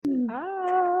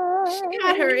She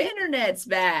got her internets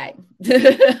back.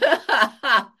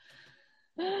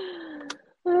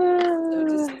 So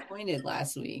disappointed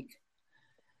last week.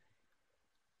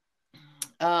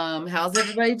 How's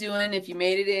everybody doing? If you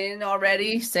made it in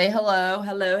already, say hello.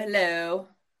 Hello.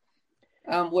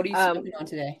 What are you smoking on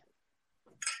today?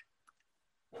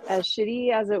 As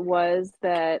shitty as it was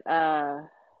that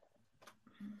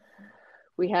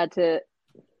we had to.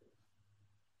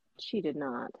 She did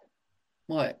not.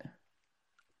 What?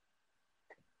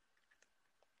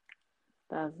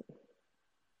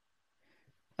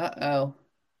 Uh-oh.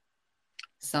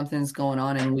 Something's going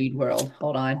on in weed world.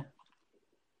 Hold on.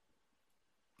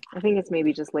 I think it's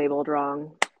maybe just labeled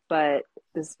wrong, but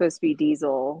this is supposed to be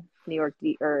diesel, New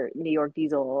York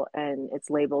diesel, and it's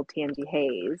labeled TMG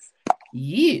Haze.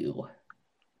 You.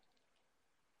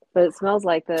 But it smells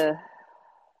like the.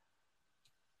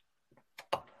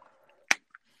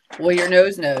 Well, your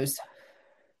nose knows.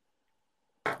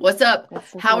 What's up?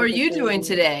 How are you doing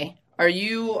today? Are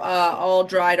you all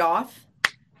dried off?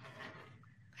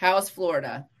 How's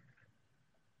Florida?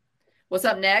 What's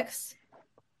up next?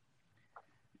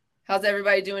 How's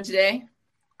everybody doing today?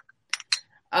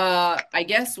 I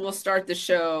guess we'll start the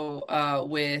show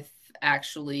with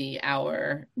actually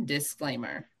our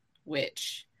disclaimer,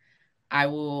 which I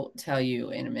will tell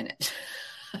you in a minute.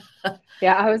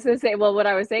 Yeah, I was going to say, well, what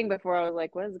I was saying before, I was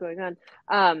like, what is going on?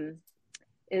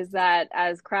 Is that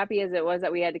as crappy as it was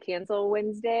that we had to cancel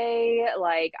Wednesday,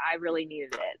 like, I really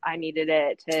needed it. I needed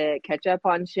it to catch up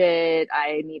on shit.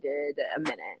 I needed a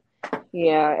minute.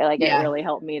 It really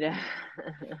helped me to...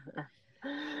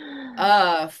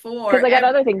 because I got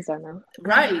other things done now.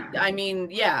 Right. I mean,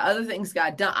 yeah, other things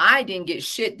got done. I didn't get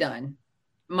shit done.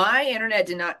 My internet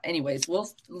did not. Anyways, we'll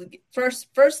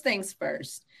first things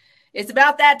first. It's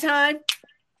about that time.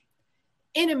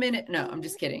 In a minute. No, I'm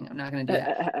just kidding. I'm not going to do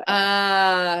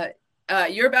that.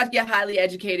 You're about to get highly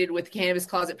educated with the Cannabis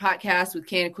Closet podcast with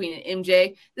Canna Queen and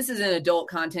MJ. This is an adult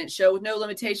content show with no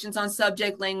limitations on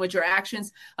subject, language, or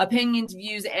actions. Opinions,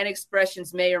 views, and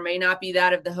expressions may or may not be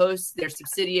that of the hosts, their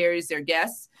subsidiaries, their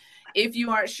guests. If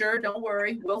you aren't sure, don't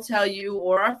worry. We'll tell you,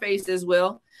 or our faces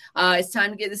will. It's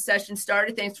time to get this session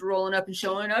started. Thanks for rolling up and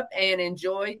showing up, and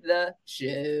enjoy the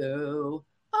show.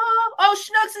 Oh,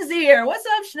 Schnooks is here. What's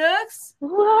up, Schnooks?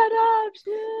 What up,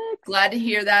 Schnooks? Glad to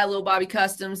hear that, Little Bobby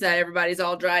Customs, that everybody's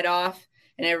all dried off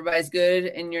and everybody's good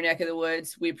in your neck of the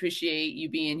woods. We appreciate you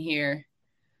being here.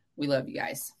 We love you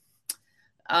guys.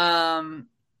 So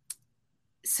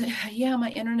yeah, my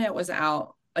internet was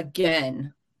out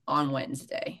again on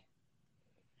Wednesday.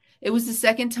 It was the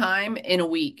second time in a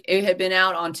week. It had been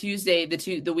out on Tuesday,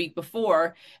 the week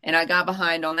before, and I got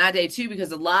behind on that day too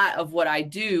because a lot of what I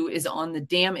do is on the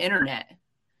damn internet.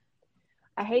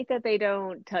 I hate that they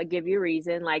don't give you a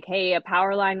reason, like, hey, a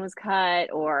power line was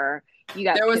cut, or you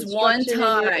got construction in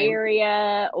your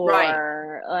area,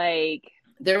 or like.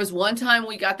 There was one time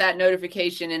we got that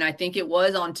notification, and I think it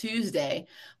was on Tuesday,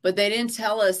 but they didn't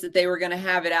tell us that they were going to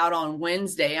have it out on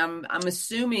Wednesday. I'm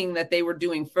assuming that they were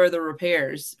doing further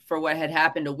repairs for what had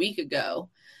happened a week ago,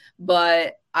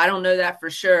 but I don't know that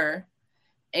for sure.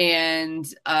 And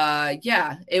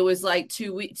yeah, it was like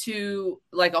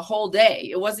like a whole day.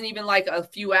 It wasn't even like a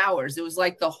few hours. It was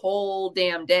like the whole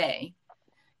damn day.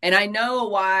 And I know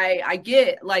why. I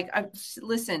get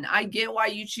I get why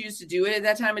you choose to do it at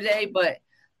that time of day, but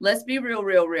let's be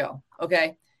real.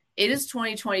 Okay. It is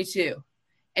 2022.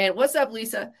 And what's up,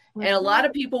 Lisa? And a lot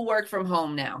of people work from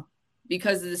home now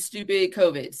because of the stupid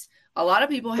COVIDs. A lot of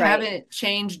people haven't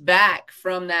changed back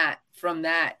from that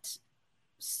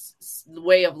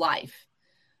way of life.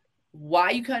 Why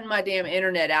are you cutting my damn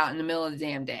internet out in the middle of the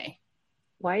damn day?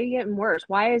 Why are you getting worse?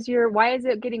 Why is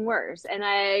it getting worse? And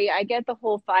I get the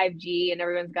whole 5G and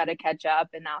everyone's got to catch up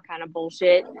and that kind of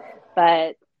bullshit,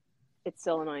 but it's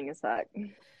still annoying as fuck.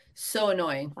 So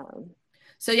annoying.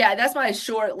 So yeah, that's my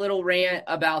short little rant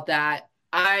about that.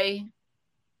 I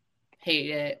hate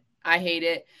it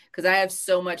because I have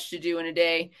so much to do in a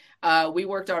day. We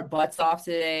worked our butts off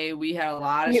today. We had a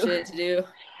lot of shit to do.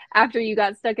 After you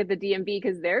got stuck at the DMV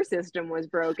because their system was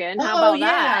broken. How about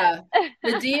that?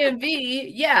 The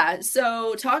DMV, yeah.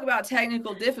 So talk about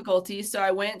technical difficulties. So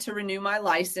I went to renew my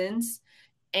license,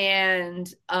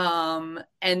 and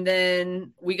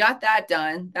then we got that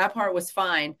done. That part was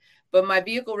fine. But my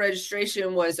vehicle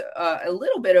registration was a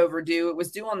little bit overdue. It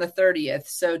was due on the 30th.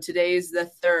 So today's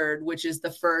the 3rd, which is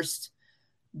the first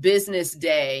business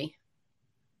day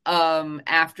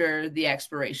after the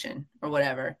expiration or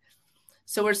whatever.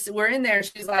 So we're in there.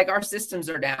 She's like, our systems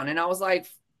are down. And I was like,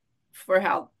 for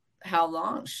how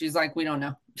long? She's like, we don't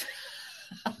know.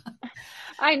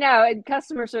 I know, and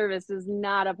customer service does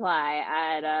not apply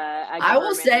at I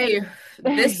will government. say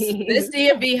this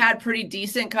DMV had pretty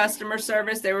decent customer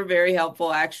service. They were very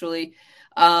helpful actually.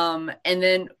 And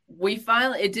then we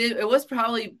finally it was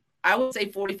probably, I would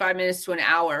say, 45 minutes to an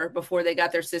hour before they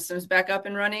got their systems back up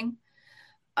and running.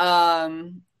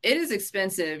 It is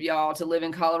expensive, y'all, to live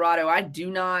in Colorado. I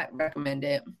do not recommend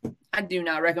it. I do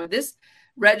not recommend this.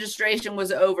 Registration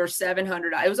was over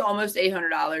 $700. It was almost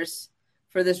 $800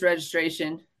 for this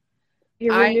registration.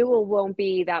 Your renewal won't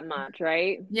be that much,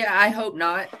 right? Yeah, I hope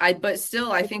not. But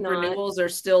still, I think renewals are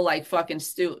still like fucking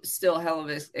still hell of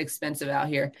expensive out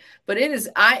here. But it is.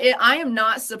 I am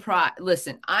not surprised.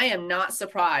 Listen, I am not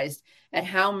surprised at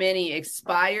how many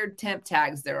expired temp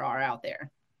tags there are out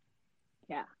there.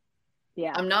 Yeah,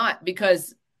 yeah. I'm not,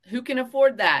 because who can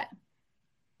afford that?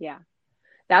 Yeah.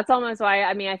 That's almost why,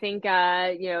 I mean, I think,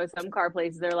 some car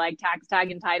places, they're like tax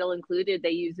tag and title included. They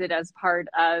use it as part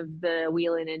of the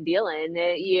wheeling and dealing,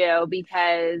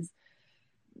 because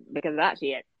of that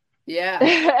shit. Yeah.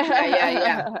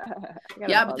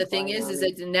 Yeah. But the thing is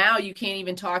that now you can't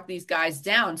even talk these guys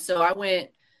down. So I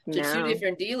went to two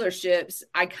different dealerships.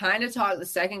 I kind of talked the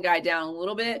second guy down a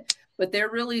little bit, but they're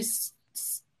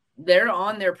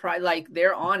on their pride, like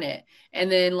they're on it.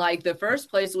 And then like the first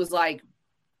place was like,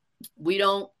 we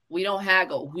don't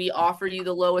haggle. We offer you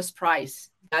the lowest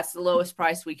price. That's the lowest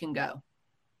price we can go.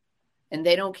 And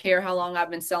they don't care how long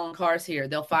I've been selling cars here.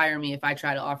 They'll fire me if I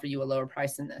try to offer you a lower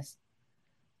price than this.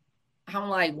 I'm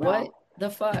like, what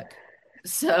the fuck?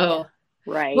 So,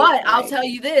 right. But I'll tell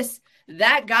you this,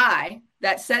 that guy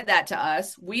that said that to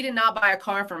us, we did not buy a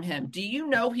car from him. Do you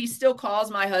know he still calls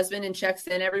my husband and checks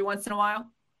in every once in a while?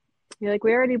 You're like,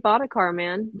 we already bought a car,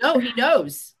 man. No, he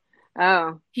knows.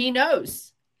 Oh. He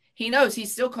knows. He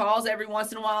still calls every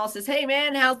once in a while, says, hey,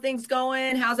 man, how's things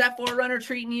going? How's that 4Runner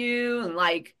treating you? And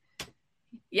like,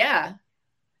 yeah.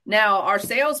 Now, our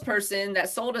salesperson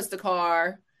that sold us the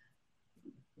car,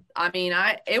 I mean,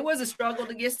 it was a struggle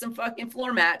to get some fucking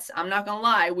floor mats. I'm not going to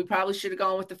lie. We probably should have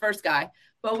gone with the first guy,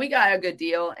 but we got a good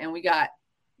deal and we got,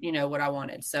 what I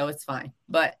wanted. So it's fine.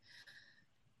 But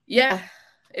yeah,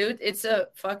 it's a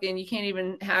fucking, you can't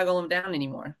even haggle them down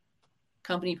anymore.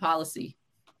 Company policy.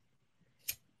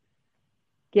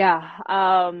 Yeah.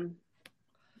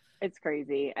 It's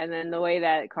crazy. And then the way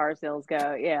that car sales go,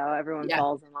 everyone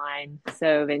falls in line.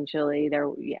 So eventually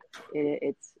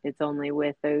it's only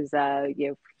with those,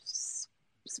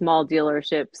 small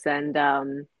dealerships. And,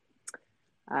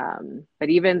 but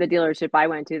even the dealership I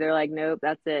went to, they're like, nope,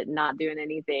 that's it. Not doing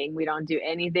anything. We don't do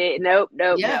anything. Nope.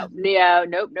 No,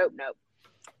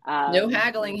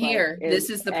 haggling here. This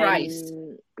is the price.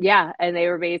 Yeah. And they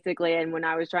were basically, and when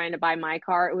I was trying to buy my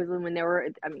car, it was when they were,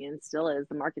 I mean, it still is,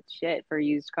 the market's shit for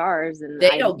used cars. And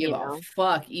they don't give a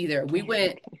fuck either. We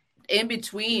went in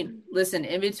between.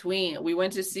 We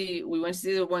went to see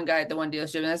the one guy at the one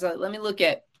dealership. And I was like, let me look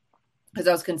at, because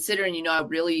I was considering, I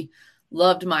really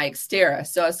loved my Xterra.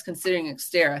 So I was considering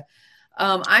Xterra.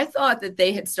 I thought that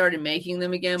they had started making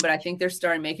them again, but I think they're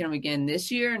starting making them again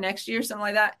this year, next year, something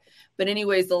like that. But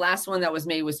anyways, the last one that was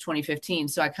made was 2015.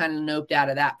 So I kind of noped out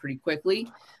of that pretty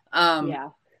quickly.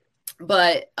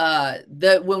 But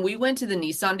when we went to the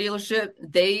Nissan dealership,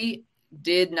 they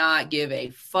did not give a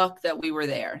fuck that we were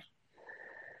there.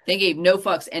 They gave no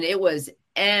fucks, and it was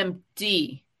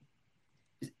empty.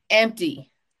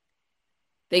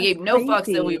 They gave no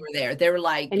fucks that we were there. They were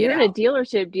like, and you're in a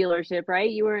dealership, right?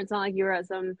 You weren't. It's not like you were at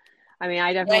some. I mean,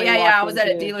 I definitely. Yeah. I was at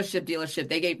a dealership.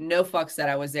 They gave no fucks that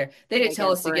I was there. They didn't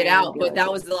tell us to get out, but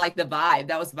that was the vibe.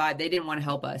 That was the vibe. They didn't want to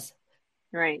help us.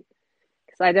 Right.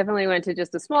 Because I definitely went to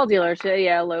just a small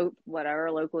dealership,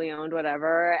 locally owned,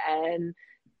 whatever, and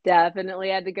definitely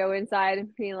had to go inside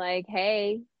and be like,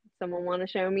 "Hey, someone want to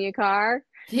show me a car?"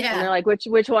 Yeah. And they're like,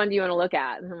 "Which one do you want to look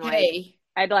at?" And I'm like,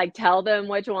 I'd tell them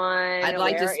which one. I'd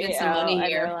like to spend some money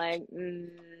here.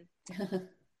 And they're like,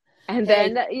 And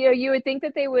then, you would think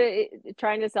that they would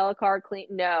trying to sell a car clean.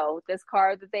 No, this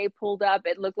car that they pulled up,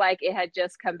 it looked like it had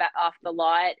just come back off the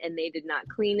lot and they did not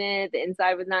clean it. The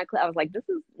inside was not clean. I was like,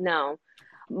 no.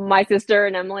 My sister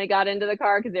and Emily got into the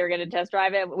car because they were going to test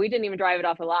drive it. We didn't even drive it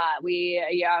off the lot.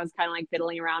 I was kind of like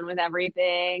fiddling around with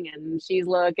everything, and she's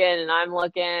looking and I'm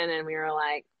looking, and we were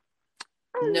like,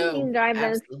 no, drive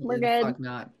this. We're good. Fuck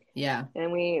not. Yeah.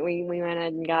 And we went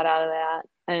and got out of that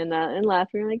and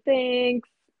left. We were like, thanks.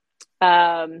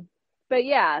 But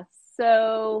yeah,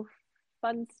 so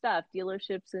fun stuff,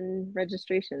 dealerships and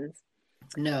registrations.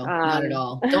 No, not at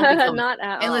all. Don't become, not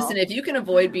at all. And listen, if you can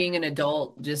avoid being an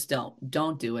adult, just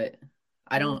don't do it.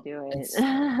 I don't do it.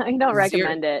 I don't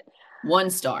recommend it. 1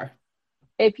 star.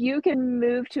 if you can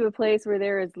move to a place where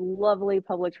there is lovely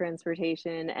public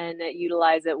transportation and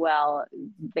utilize it well,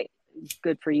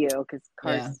 good for you, because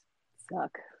Yeah. cars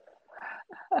suck.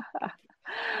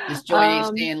 This joint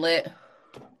ain't staying lit.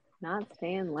 Not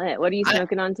staying lit. What are you I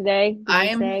smoking on today? Did I you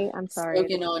am say? I'm sorry.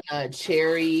 smoking on a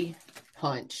cherry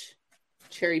punch.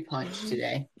 Cherry punch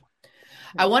today.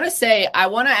 I want to say, I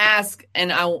want to ask,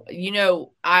 and I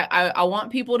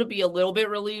want people to be a little bit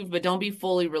relieved, but don't be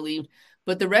fully relieved.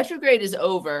 But the retrograde is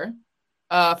over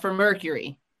for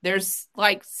Mercury. There's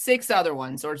like 6 other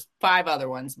ones or 5 other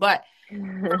ones, but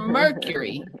for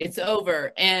Mercury, it's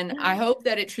over. And I hope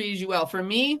that it treats you well. For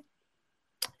me,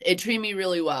 it treated me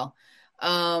really well.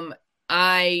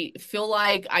 I feel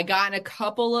like I got in a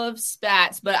couple of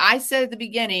spats, but I said at the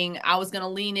beginning I was going to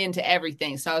lean into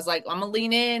everything. So I was like, I'm going to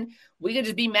lean in. We can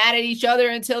just be mad at each other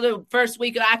until the first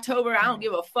week of October. I don't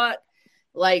give a fuck.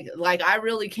 Like I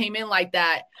really came in like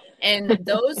that. And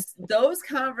those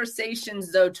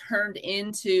conversations though turned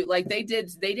into, like, they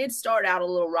did start out a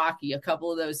little rocky, a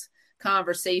couple of those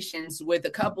conversations with a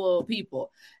couple of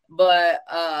people, but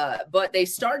they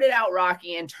started out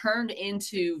rocky and turned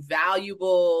into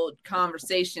valuable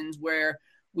conversations where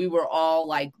we were all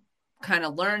like kind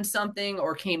of learned something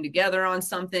or came together on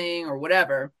something or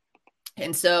whatever.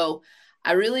 And so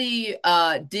I really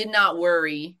did not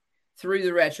worry through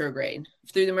the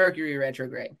Mercury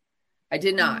retrograde. I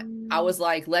did not. I was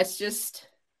like, let's just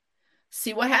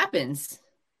see what happens.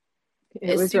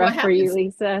 It was See what rough for you, happens.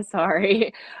 Lisa.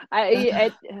 Sorry.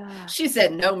 She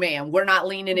said, no, ma'am, we're not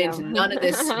leaning into No. none of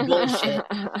this bullshit.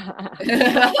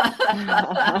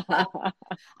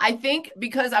 I think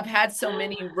because I've had so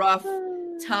many rough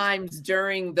times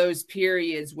during those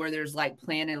periods where there's like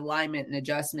planet alignment and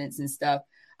adjustments and stuff,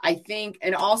 I think,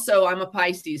 and also I'm a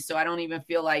Pisces, so I don't even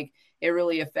feel like it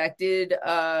really affected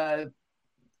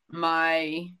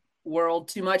my world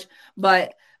too much.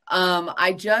 But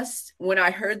I just, when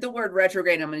I heard the word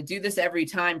retrograde, I'm going to do this every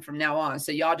time from now on,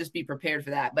 so y'all just be prepared for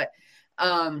that. But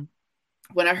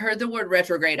when I heard the word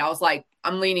retrograde, I was like,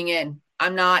 I'm leaning in.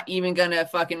 I'm not even going to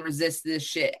fucking resist this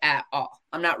shit at all.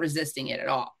 I'm not resisting it at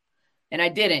all. And I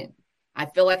didn't. I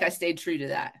feel like I stayed true to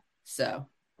that. So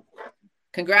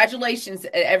congratulations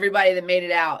to everybody that made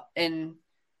it out and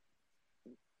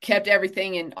kept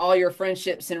everything and all your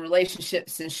friendships and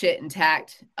relationships and shit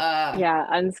intact. Yeah,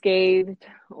 unscathed,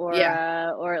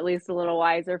 Yeah. or at least a little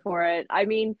wiser for it. I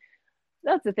mean,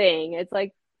 that's the thing. It's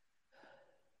like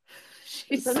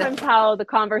sometimes how the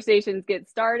conversations get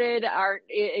started aren't,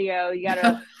 you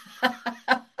gotta,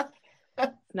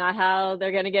 it's not how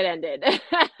they're gonna get ended.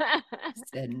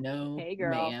 Said no, Hey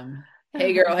girl. ma'am.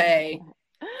 Hey girl, hey.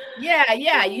 Yeah,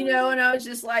 and I was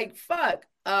just like, fuck.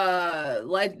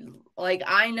 Like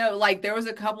I know, like there was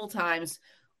a couple times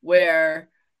where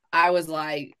I was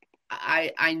like,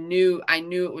 I knew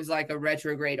it was like a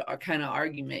retrograde kind of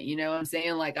argument. You know what I'm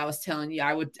saying? Like I was telling you,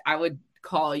 I would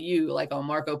call you like on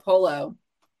Marco Polo,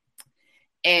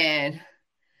 and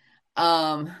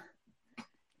oh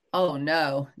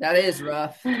no, that is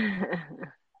rough.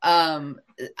 I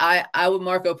would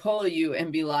Marco Polo you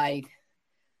and be like,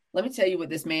 let me tell you what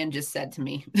this man just said to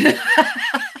me.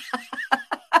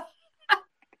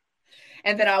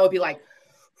 And then I would be like,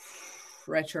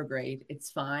 retrograde,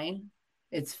 it's fine.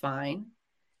 It's fine.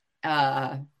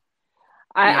 I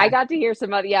got to hear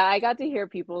some other, I got to hear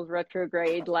people's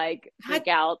retrograde like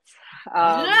freakouts.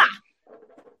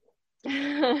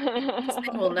 This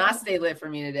thing will not stay lit for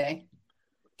me today.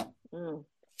 What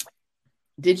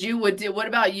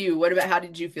about you? How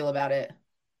did you feel about it?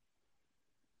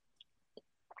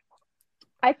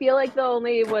 I feel like the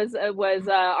only was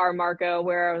our Marco,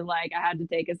 where I was like, I had to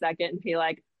take a second and be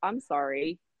like, I'm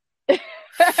sorry.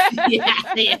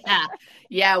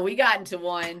 Yeah. We got into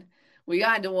one,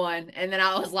 and then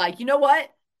I was like, you know what?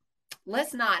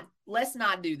 Let's not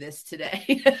do this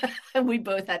today. And we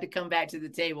both had to come back to the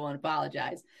table and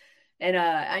apologize. And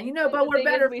but we're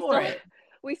better for it.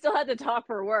 We still had to talk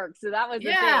for work, so that was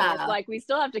the thing. It's like we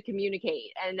still have to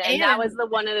communicate, and that was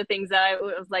one of the things that I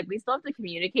was like, we still have to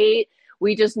communicate.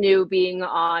 We just knew being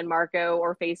on Marco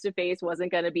or face to face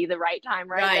wasn't going to be the right time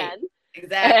then.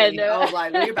 Exactly. And, I was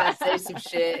like, we're about to say some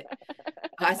shit.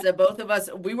 I said, both of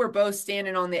us, we were both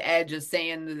standing on the edge of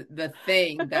saying the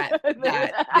thing that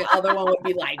the other one would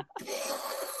be like,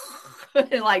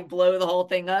 and like blow the whole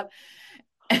thing up.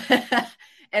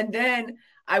 And then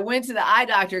I went to the eye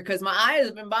doctor because my eye has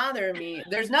been bothering me.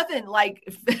 There's nothing like,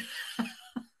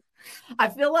 I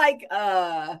feel like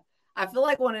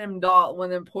one of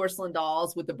them porcelain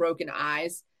dolls with the broken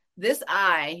eyes. This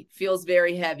eye feels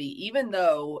very heavy, even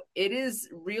though it is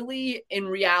really, in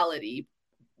reality,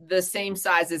 the same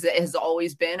size as it has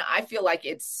always been. I feel like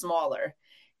it's smaller.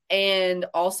 and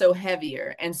also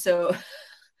heavier. And so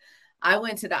I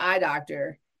went to the eye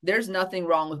doctor. There's nothing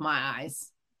wrong with my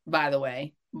eyes, by the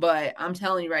way, but I'm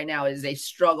telling you right now, it is a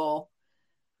struggle.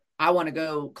 I want to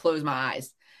go close my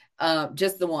eyes.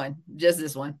 Just this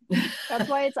one. That's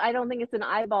why I don't think it's an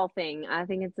eyeball thing. I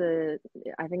think it's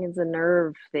a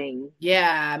nerve thing.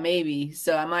 Yeah, maybe.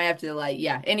 So I might have to like,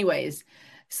 yeah. Anyways,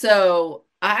 so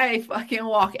I fucking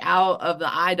walk out of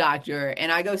the eye doctor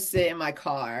and I go sit in my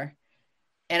car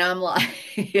and I'm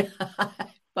like,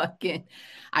 fucking,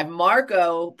 I've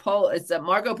Marco Polo. It's a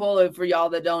Marco Polo for y'all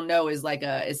that don't know is like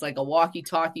it's like a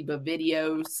walkie-talkie but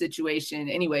video situation.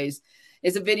 Anyways,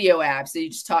 it's a video app, so you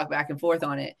just talk back and forth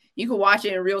on it. You can watch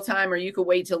it in real time, or you could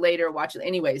wait till later, watch it.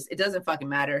 Anyways, it doesn't fucking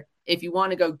matter. If you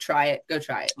want to go try it, go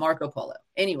try it. Marco Polo.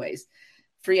 Anyways,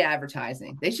 free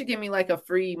advertising. They should give me like a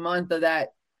free month of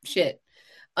that shit.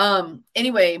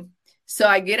 Anyway, so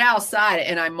I get outside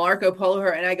and I Marco Polo her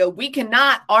and I go, we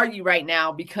cannot argue right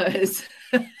now because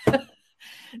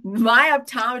my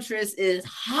optometrist is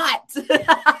hot.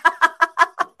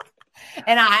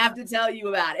 And I have to tell you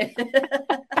about it.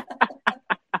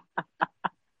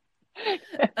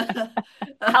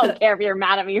 I don't care if you're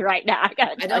mad at me right now.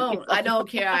 I don't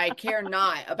care. I care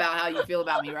not about how you feel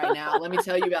about me right now. Let me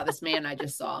tell you about this man I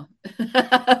just saw.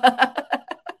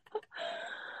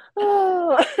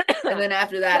 And then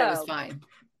after that, it was fine.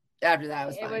 After that, it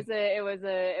was fine. It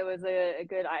was a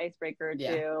good icebreaker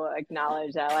to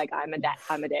acknowledge that, like, I'm a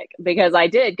dick, because I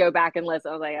did go back and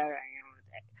listen. I was like, all right,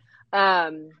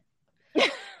 I'm a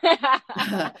dick.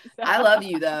 I love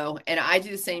you though, and I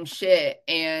do the same shit,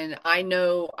 and I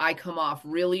know I come off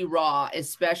really raw,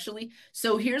 especially.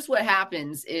 So here's what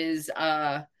happens is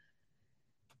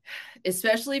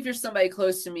especially if you're somebody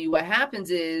close to me, what happens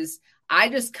is I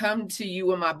just come to you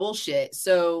with my bullshit.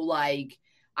 So like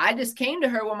I just came to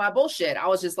her with my bullshit. I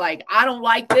was just like, I don't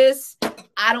like this.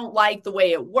 I don't like the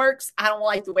way it works. I don't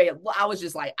like the way I was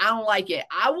just like, I don't like it.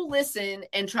 I will listen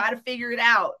and try to figure it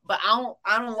out, but I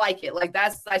don't like it. Like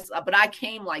that's but I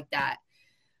came like that.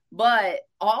 But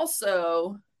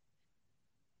also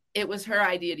it was her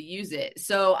idea to use it.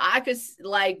 So I could,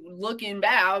 like, looking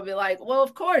back, I would be like, well,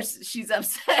 of course she's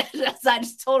upset. I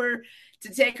just told her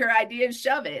to take her idea and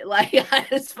shove it. Like I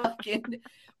just fucking,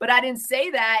 but I didn't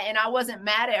say that. And I wasn't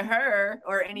mad at her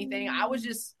or anything. I was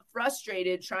just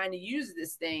frustrated trying to use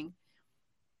this thing.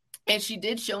 And she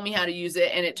did show me how to use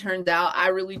it. And it turns out I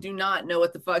really do not know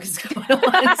what the fuck is going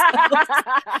on.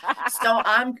 So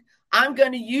I'm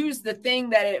going to use the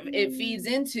thing that it feeds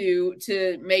into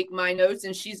to make my notes.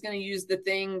 And she's going to use the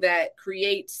thing that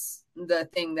creates the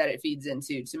thing that it feeds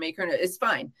into to make her notes. It's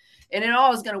fine. And it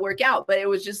all is going to work out. But it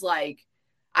was just like,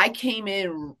 I came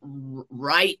in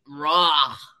right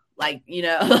raw. Like, you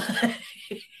know,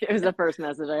 it was the first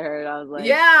message I heard. I was like,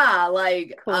 yeah,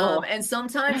 like, cool. And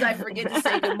sometimes I forget to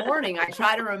say good morning. I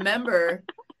try to remember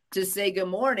to say good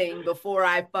morning before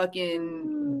I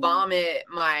fucking vomit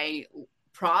my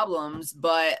problems.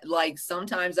 But like,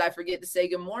 sometimes I forget to say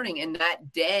good morning. And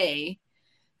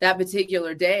that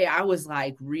particular day, I was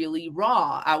like really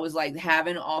raw. I was like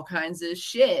having all kinds of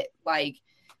shit. Like,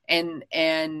 and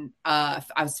I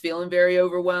was feeling very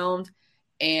overwhelmed,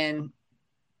 and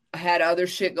I had other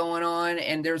shit going on,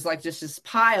 and there's like just this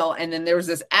pile, and then there was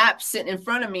this app sitting in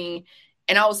front of me,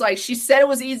 and I was like, she said it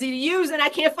was easy to use, and I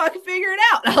can't fucking figure it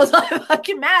out. I was like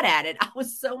fucking mad at it. I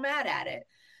was so mad at it.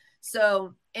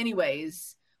 So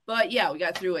anyways, but yeah, we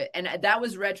got through it. And that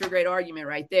was retrograde argument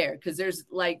right there, because there's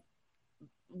like,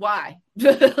 why?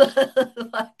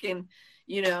 Fucking,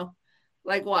 you know,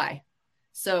 like why?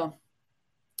 So,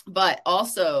 but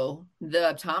also the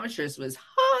optometrist was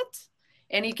hot.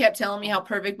 And he kept telling me how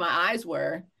perfect my eyes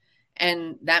were.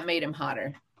 And that made him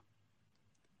hotter.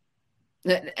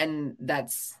 And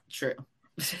that's true.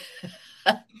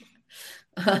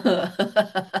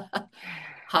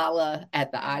 Holla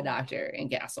at the eye doctor in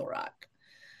Castle Rock.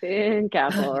 In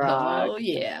Castle Rock. Oh,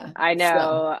 yeah. I know.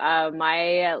 So.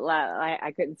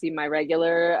 I couldn't see my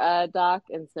regular doc.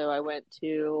 And so I went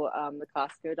to the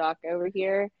Costco doc over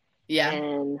here. Yeah.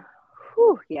 And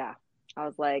yeah. I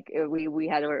was like, it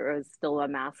was still a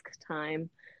mask time.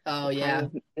 Oh yeah,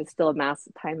 it's still a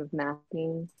time of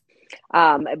masking.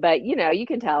 But you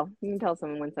can tell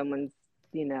someone when someone's,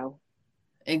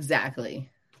 exactly.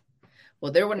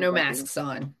 Well, there were no masks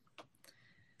on.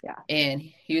 Yeah, and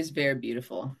he was very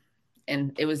beautiful,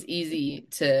 and it was easy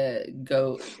to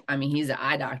go. I mean, he's an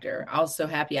eye doctor. I was so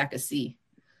happy I could see.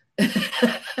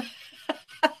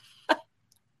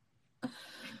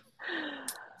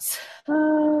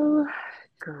 Oh,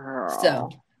 girl.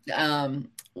 So,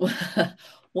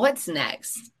 what's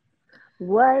next?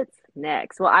 What's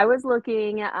next? Well, I was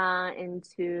looking I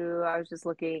was just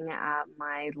looking at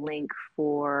my link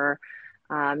for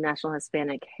National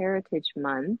Hispanic Heritage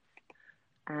Month,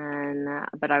 and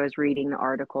but I was reading the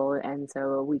article, and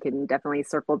so we can definitely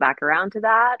circle back around to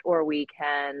that, or we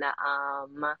can,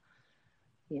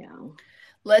 you know.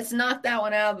 Let's knock that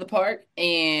one out of the park,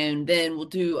 and then we'll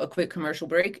do a quick commercial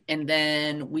break, and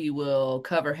then we will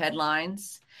cover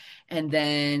headlines, and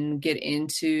then get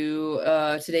into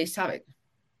today's topic.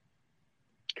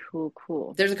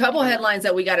 Cool. There's a couple headlines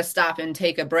that we got to stop and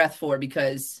take a breath for,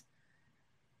 because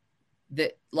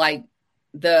the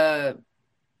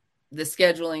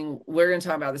scheduling, we're going to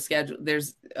talk about the schedule.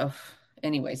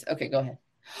 Anyways, okay, go ahead.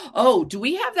 Oh, do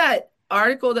we have that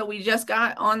article that we just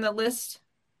got on the list?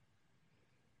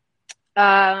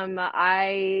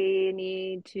 I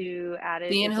need to add it.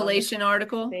 The inhalation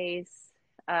article? Space.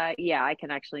 Yeah, I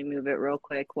can actually move it real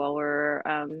quick while we're,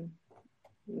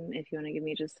 if you want to give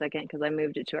me just a second, because I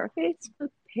moved it to our Facebook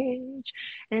page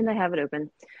and I have it open.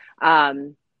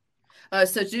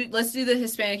 So let's do the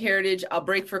Hispanic Heritage. I'll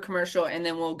break for commercial, and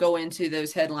then we'll go into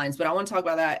those headlines. But I want to talk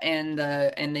about that and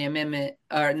the amendment,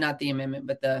 or not the amendment,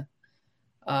 but the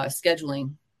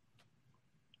scheduling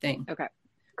thing. Okay,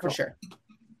 cool. For sure.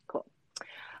 Cool.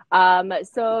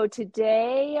 So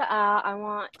today I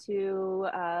want to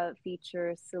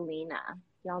feature Selena.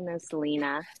 Y'all know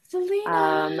Selena. Selena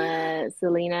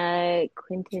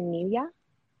Quintanilla.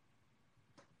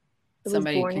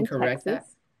 Somebody can correct Texas. That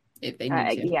if they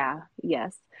need to.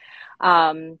 Yes.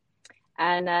 And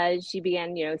she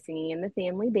began, singing in the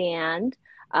family band.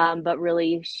 But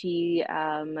really, she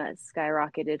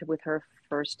skyrocketed with her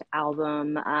first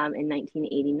album in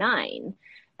 1989.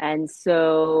 And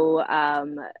so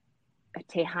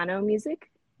Tejano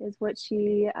music is what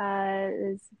she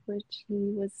was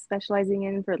specializing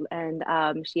in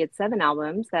and she had 7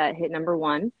 albums that hit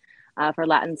 #1 for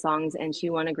Latin songs, and she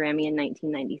won a Grammy in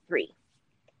 1993.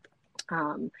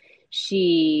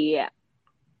 She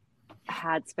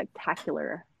had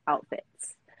spectacular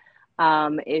outfits.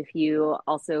 If you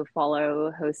also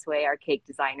follow Josue, our cake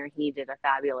designer, he did a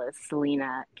fabulous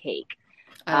Selena cake.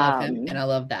 I love him, and I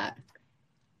love that.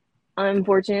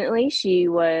 Unfortunately, she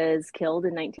was killed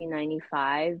in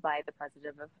 1995 by the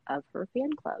president of her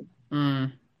fan club.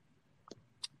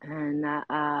 And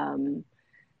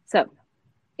so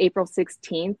April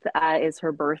 16th is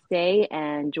her birthday,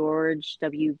 and George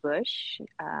W. Bush,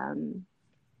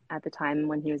 at the time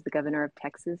when he was the governor of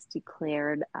Texas,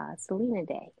 declared Selena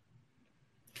Day.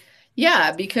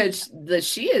 Yeah, because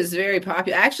she is very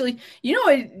popular. Actually,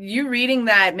 you reading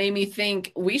that made me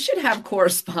think we should have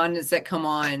correspondents that come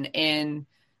on and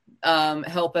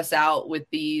help us out with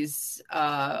these,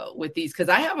 because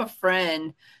I have a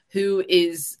friend who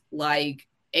is like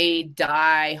a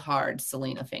die-hard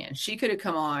Selena fan. She could have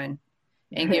come on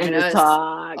and given us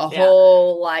a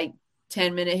whole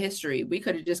 10-minute history. We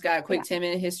could have just got a quick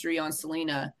 10-minute history on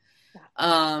Selena.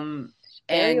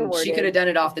 And she could have done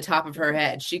it off the top of her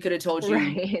head. She could have told you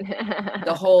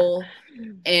the whole,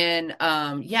 and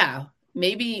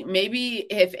maybe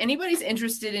if anybody's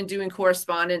interested in doing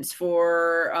correspondence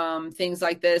for things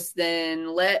like this, then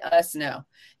let us know.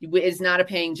 It's not a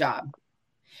paying job,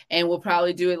 and we'll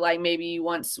probably do it maybe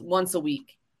once a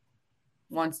week.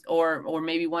 Or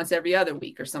maybe once every other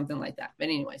week or something like that. But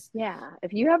anyways. Yeah.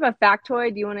 If you have a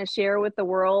factoid you want to share with the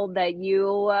world that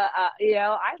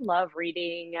I love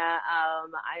reading.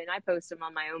 I post them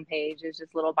on my own page. It's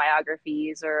just little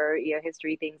biographies or,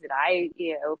 history things that I,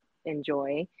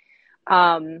 enjoy.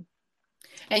 And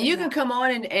you can come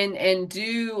on and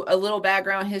do a little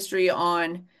background history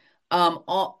on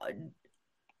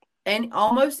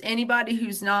almost anybody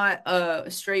who's not a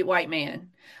straight white man.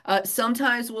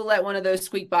 Sometimes we'll let one of those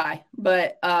squeak by,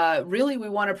 but really we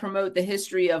want to promote the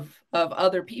history of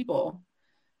other people,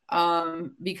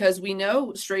 because we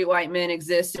know straight white men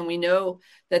exist, and we know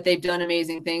that they've done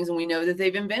amazing things, and we know that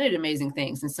they've invented amazing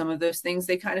things, and some of those things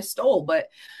they kind of stole, but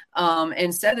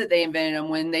and said that they invented them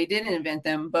when they didn't invent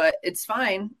them, but it's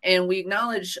fine, and we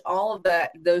acknowledge all of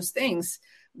those things.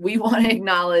 We want to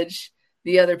acknowledge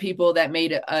the other people that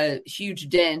made a huge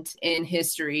dent in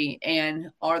history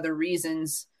and are the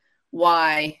reasons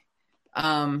why,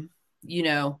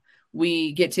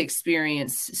 we get to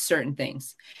experience certain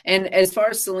things. And as far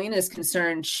as Selena is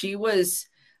concerned, she was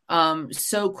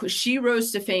she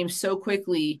rose to fame so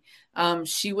quickly.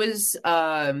 She was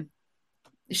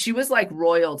like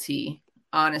royalty,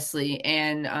 honestly,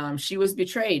 and she was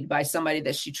betrayed by somebody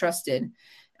that she trusted,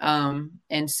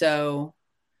 and so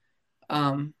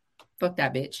fuck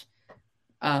that bitch.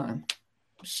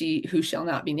 She who shall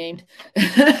not be named.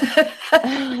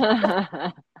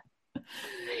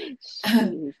 She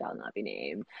who shall not be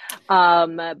named.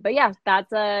 But yeah,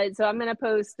 that's so I'm gonna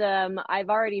post I've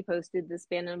already posted the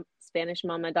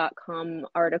SpanishMama.com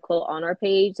article on our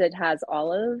page that has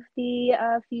all of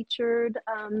the featured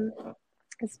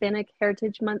Hispanic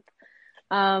Heritage Month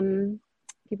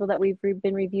people that we've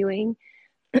been reviewing.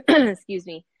 Excuse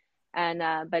me. And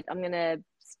but I'm gonna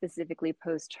specifically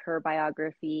post her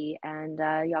biography, and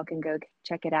y'all can go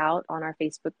check it out on our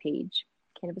Facebook page,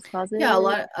 Cannabis Closet. Yeah,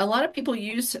 a lot of people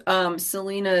use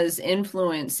Selena's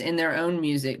influence in their own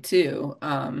music too.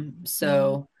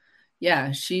 So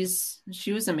yeah, she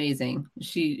was amazing.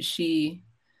 We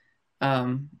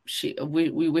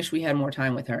wish we had more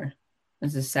time with her.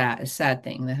 It's a sad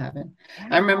thing that happened. Yeah,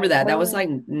 I remember that. That was like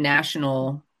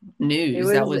national news.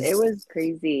 It was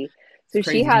crazy. So she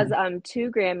crazy. has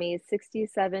 2 Grammys,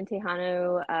 67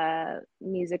 Tejano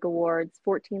Music Awards,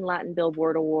 14 Latin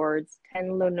Billboard Awards,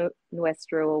 10 Lo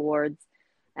Nuestro Awards,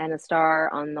 and a star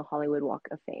on the Hollywood Walk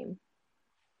of Fame.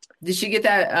 Did she get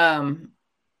that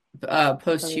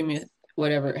posthumous,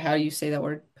 whatever, how do you say that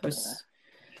word?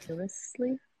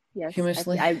 Posthumously? Yes.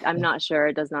 Humously? I'm not sure.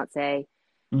 It does not say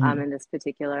in this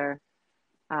particular.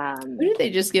 Who did they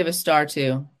just give a star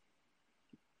to?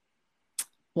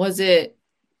 Was it?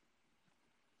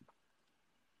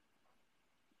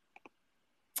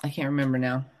 I can't remember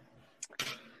now.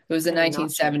 It was a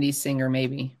 1970s singer,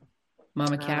 maybe.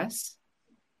 Mama Cass?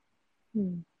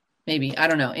 Maybe. I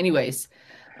don't know. Anyways.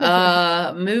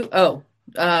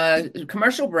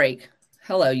 Commercial break.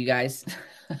 Hello, you guys.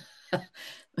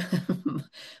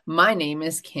 My name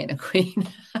is Canna Queen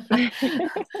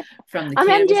from the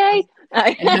I'm MJ.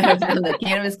 From the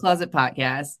Cannabis Closet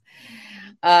podcast.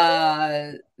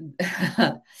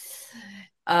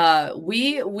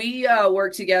 We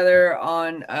work together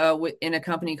on in a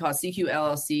company called CQ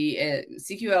LLC.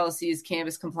 CQ LLC is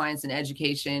Cannabis Compliance and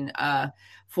Education.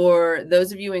 For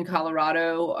those of you in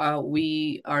Colorado,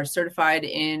 we are certified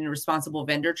in responsible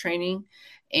vendor training.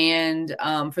 And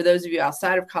for those of you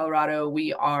outside of Colorado,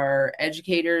 we are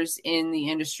educators in the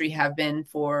industry, have been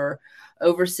for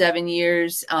over 7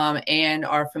 years, and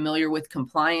are familiar with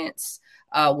compliance.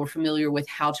 We're familiar with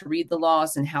how to read the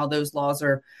laws and how those laws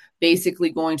are basically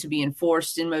going to be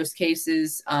enforced in most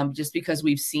cases, just because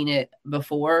we've seen it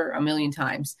before a million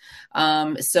times.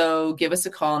 So give us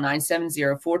a call,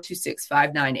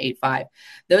 970-426-5985.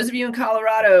 Those of you in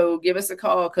Colorado, give us a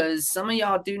call, because some of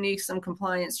y'all do need some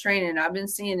compliance training. I've been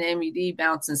seeing the MED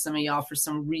bouncing some of y'all for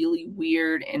some really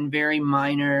weird and very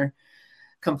minor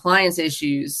compliance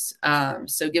issues.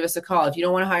 So give us a call. If you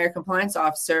don't want to hire a compliance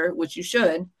officer, which you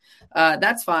should,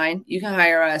 that's fine. You can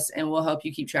hire us and we'll help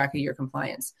you keep track of your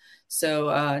compliance. So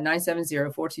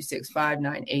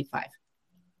 970-426-5985.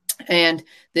 And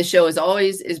this show, as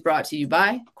always, is brought to you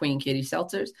by Queen Kitty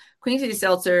Seltzers. Queen Kitty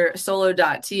Seltzer,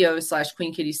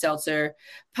 solo.to/Queen Kitty Seltzer.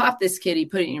 Pop this kitty,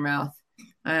 put it in your mouth.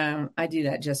 I do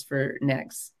that just for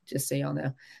next, just so y'all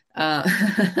know.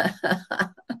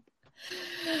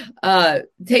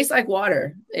 Tastes like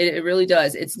water. It really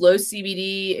does. It's low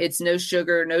CBD. It's no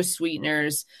sugar, no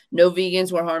sweeteners. No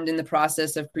vegans were harmed in the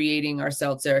process of creating our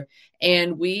seltzer.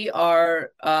 And we are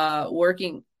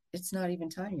working. It's not even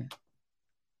time yet.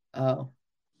 Oh,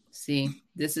 see,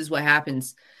 this is what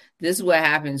happens. This is what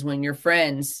happens when your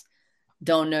friends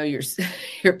don't know your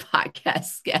podcast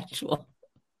schedule,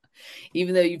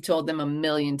 even though you've told them a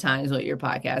million times what your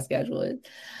podcast schedule is.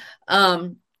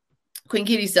 Queen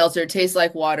Kitty Seltzer tastes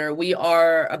like water. We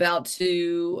are about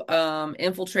to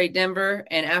infiltrate Denver,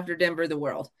 and after Denver, the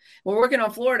world. We're working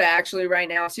on Florida actually right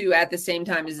now too, at the same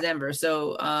time as Denver.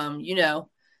 So,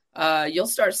 you'll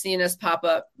start seeing us pop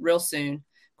up real soon.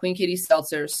 Queen Kitty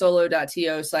Seltzer,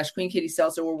 solo.to/Queen Kitty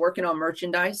Seltzer. We're working on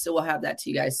merchandise, so we'll have that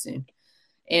to you guys soon,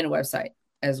 and a website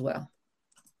as well.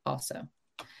 Also,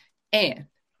 and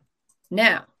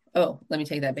now, let me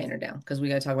take that banner down because we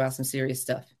got to talk about some serious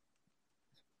stuff.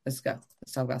 Let's go.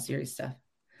 Let's talk about serious stuff.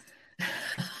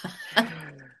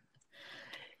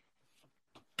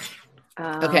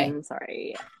 Okay.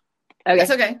 Sorry. Okay. That's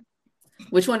okay.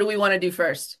 Which one do we want to do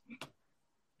first?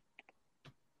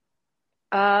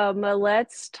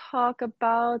 Let's talk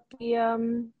about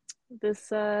the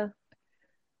this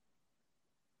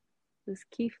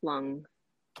keef lung.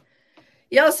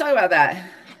 Yeah, let's talk about that.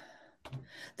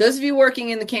 Those of you working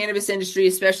in the cannabis industry,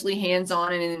 especially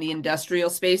hands-on and in the industrial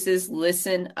spaces,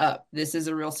 listen up. This is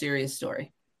a real serious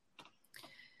story.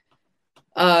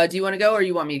 Do you want to go or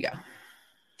you want me to go?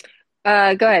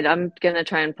 Go ahead. I'm going to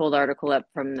try and pull the article up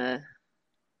from the...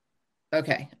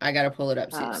 Okay. I got to pull it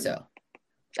up too, so.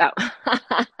 Oh.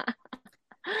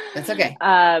 That's okay.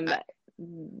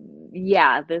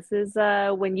 Yeah, this is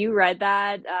when you read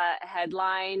that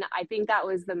headline, I think that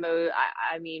was the most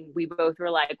I mean, we both were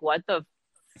like, what the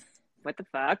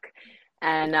fuck?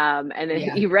 And then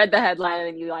Yeah. you read the headline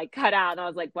and you like cut out and I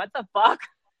was like, what the fuck?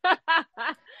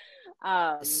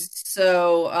 um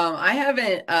I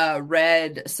haven't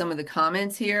read some of the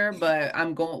comments here, but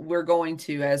we're going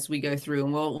to as we go through,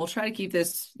 and we'll try to keep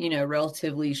this,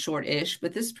 relatively short-ish,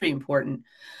 but this is pretty important.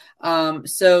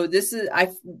 So this is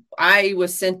I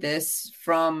was sent this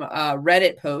from a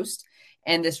Reddit post,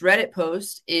 and this Reddit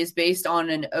post is based on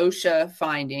an OSHA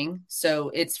finding.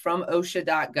 So it's from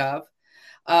OSHA.gov.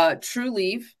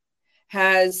 TrueLeaf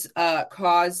has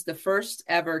caused the first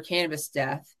ever cannabis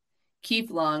death.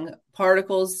 Keep lung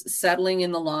particles settling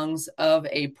in the lungs of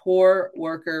a poor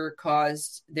worker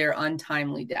caused their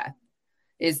untimely death,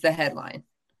 is the headline.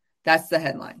 That's the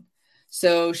headline.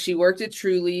 So she worked at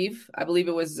TrueLeaf. I believe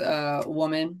it was a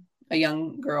woman, a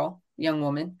young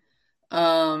woman.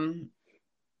 The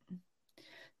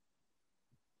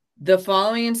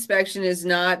following inspection has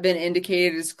not been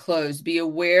indicated as closed. Be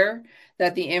aware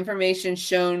that the information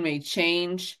shown may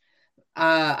change,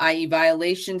 i.e.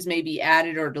 violations may be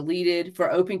added or deleted.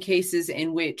 For open cases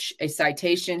in which a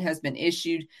citation has been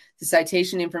issued, the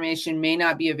citation information may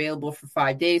not be available for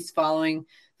 5 days following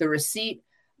the receipt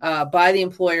by the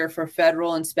employer for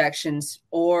federal inspections,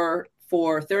 or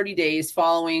for 30 days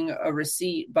following a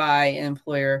receipt by an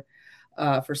employer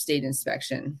for state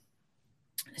inspection.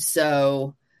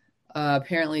 So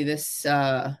apparently this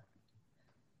happened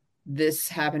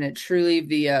at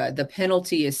TrueLeaf. The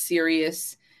penalty is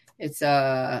serious. It's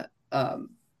a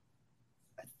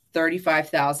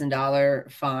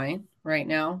 $35,000 fine right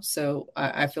now. So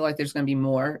I feel like there's going to be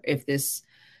more if this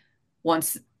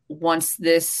once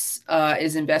this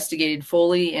is investigated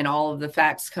fully and all of the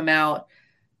facts come out.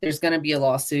 There's going to be a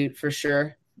lawsuit for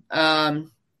sure.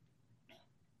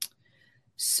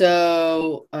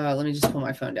 So let me just pull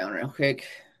my phone down real quick.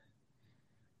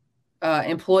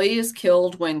 Employee is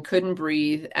killed when couldn't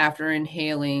breathe after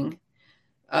inhaling.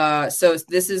 So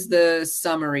this is the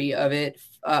summary of it.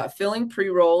 Filling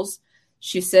pre-rolls,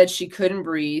 she said she couldn't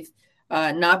breathe.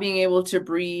 Not being able to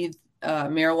breathe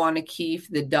marijuana keef,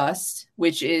 the dust,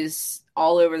 which is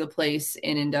all over the place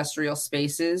in industrial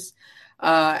spaces.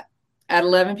 At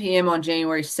 11 p.m. on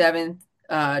January 7th,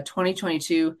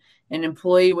 2022, an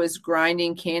employee was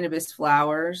grinding cannabis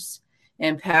flowers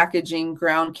and packaging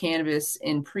ground cannabis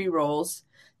in pre-rolls.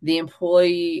 The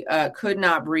employee could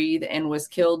not breathe and was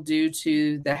killed due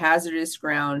to the hazardous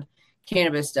ground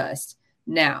cannabis dust.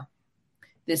 Now,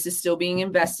 this is still being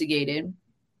investigated.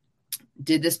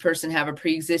 Did this person have a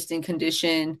pre-existing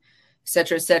condition, et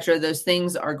cetera, et cetera? Those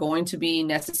things are going to be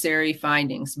necessary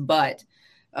findings. But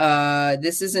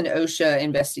this is an OSHA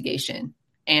investigation,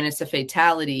 and it's a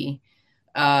fatality.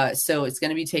 So it's going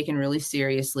to be taken really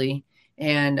seriously.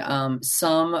 And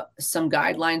some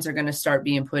guidelines are going to start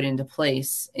being put into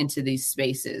place into these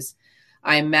spaces.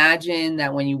 I imagine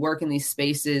that when you work in these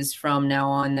spaces from now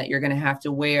on, that you're going to have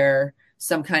to wear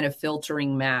some kind of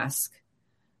filtering mask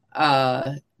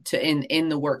in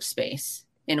the workspace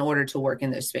in order to work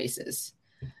in those spaces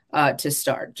to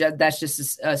start. That's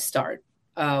just a start.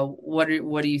 What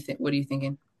do you think? What are you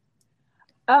thinking?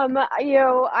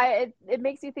 It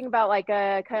makes you think about like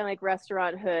a kind of like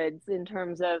restaurant hoods in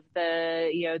terms of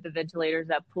the ventilators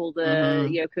that pull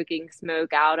the cooking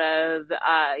smoke out of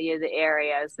the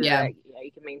area so that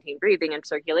you can maintain breathing and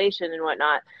circulation and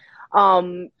whatnot.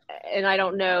 And I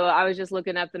don't know, I was just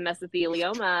looking up the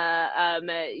mesothelioma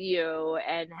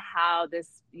and how this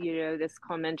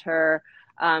commenter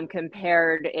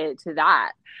compared it to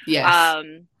that. Yes.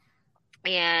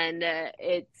 And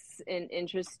it's an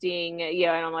interesting,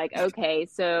 and I'm like, okay,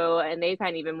 so, and they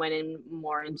kind of even went in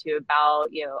more into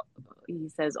about, he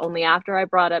says, only after I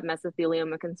brought up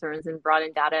mesothelioma concerns and brought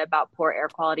in data about poor air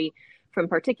quality from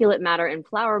particulate matter in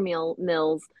flour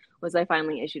mills was I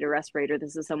finally issued a respirator.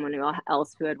 This is someone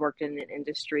else who had worked in the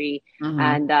industry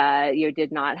and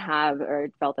did not have or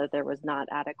felt that there was not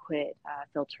adequate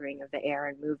filtering of the air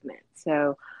and movement.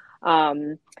 So,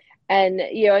 and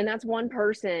that's one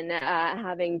person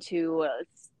having to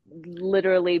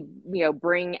literally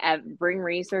bring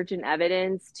research and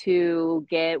evidence to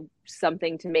get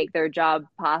something to make their job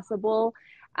possible.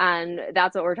 And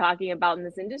that's what we're talking about in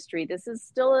this industry. This is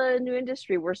still a new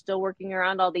industry. We're still working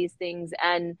around all these things,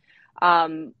 and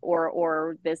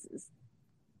or this is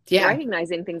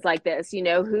recognizing things like this.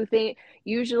 Who think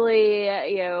usually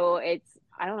it's,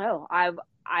 I don't know.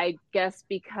 I guess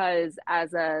because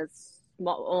as a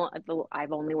small,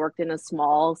 I've only worked in a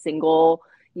small single,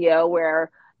 where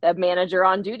the manager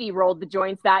on duty rolled the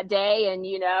joints that day, and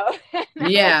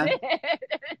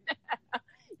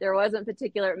there wasn't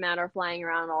particulate matter flying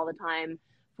around all the time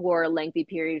for a lengthy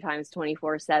period of times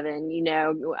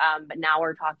 24/7, but now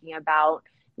we're talking about,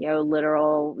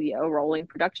 literal, rolling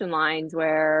production lines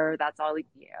where that's all,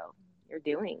 you're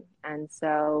doing. And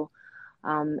so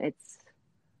it's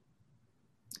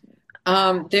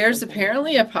there's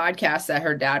apparently a podcast that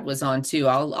her dad was on too.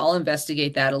 I'll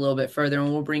investigate that a little bit further,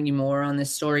 and we'll bring you more on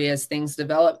this story as things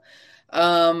develop.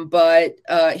 But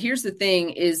here's the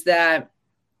thing: is that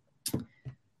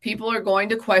people are going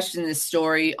to question this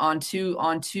story on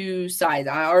two sides.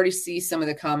 I already see some of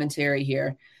the commentary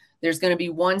here. There's going to be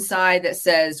one side that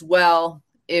says, well,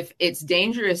 if it's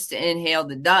dangerous to inhale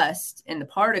the dust and the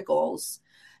particles,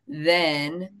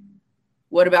 then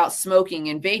what about smoking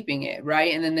and vaping it,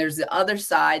 right? And then there's the other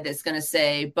side that's going to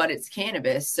say, but it's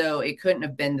cannabis, so it couldn't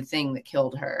have been the thing that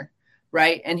killed her,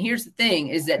 right? And here's the thing,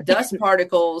 is that dust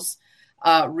particles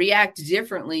react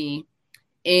differently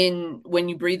when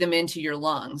you breathe them into your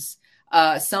lungs.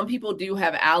 Some people do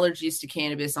have allergies to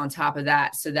cannabis on top of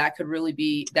that, so that could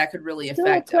really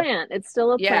affect. Still a plant. It's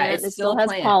still a plant. It still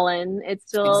has pollen. It's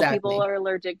still exactly. People are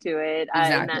allergic to it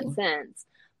in that sense.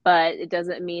 But it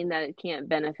doesn't mean that it can't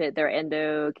benefit their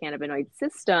endocannabinoid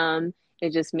system.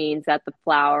 It just means that the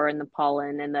flower and the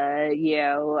pollen and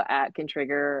the can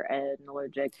trigger an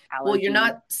allergic allergy. Well, you're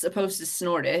not supposed to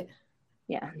snort it.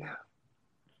 Yeah, no.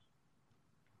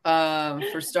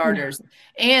 For starters.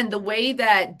 And the way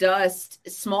that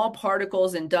small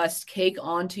particles and dust cake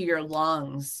onto your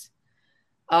lungs,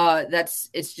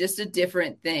 it's just a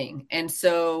different thing. And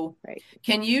so right.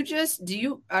 Can you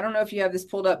I don't know if you have this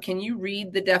pulled up. Can you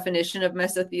read the definition of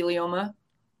mesothelioma?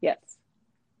 Yes.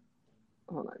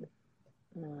 Hold on.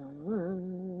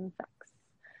 Facts.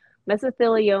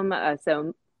 Mesothelioma,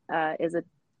 is a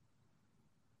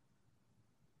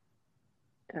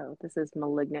this is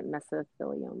malignant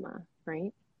mesothelioma,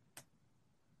 right?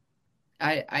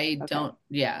 I don't.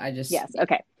 Yeah, I just. Yes.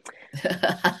 Okay.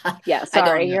 Yeah.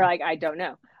 Sorry. You're like, I don't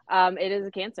know. It is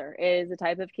a cancer. It is a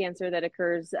type of cancer that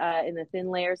occurs in the thin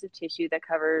layers of tissue that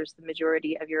covers the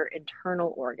majority of your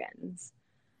internal organs.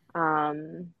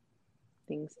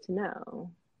 Things to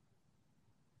know.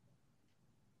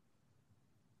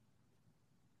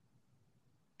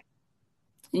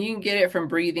 You can get it from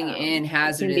breathing in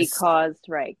hazardous. It can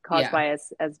be caused by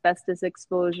asbestos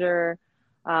exposure.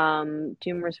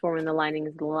 Tumors form in the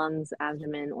linings of the lungs,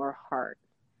 abdomen, or heart.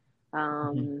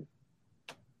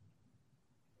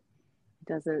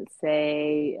 Doesn't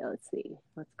say. Let's see.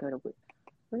 We're going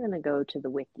to go to the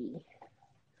wiki.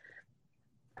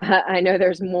 I know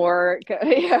there's more,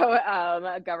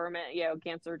 government,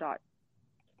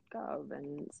 cancer.gov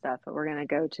and stuff, but we're going to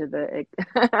go to the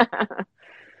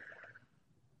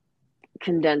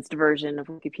condensed version of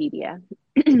Wikipedia.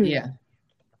 Yeah.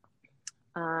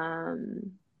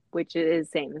 Which is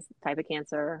same as type of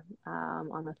cancer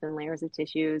on the thin layers of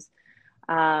tissues.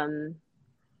 Signs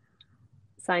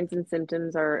and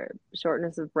symptoms are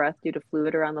shortness of breath due to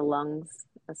fluid around the lungs,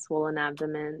 a swollen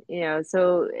abdomen.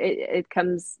 So it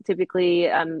comes typically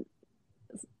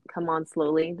come on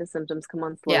slowly. The symptoms come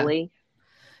on slowly.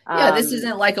 Yeah, this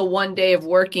isn't like a one day of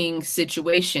working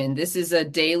situation. This is a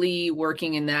daily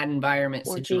working in that environment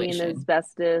situation. Working in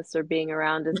asbestos or being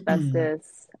around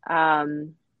asbestos. I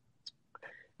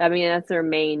mean, that's their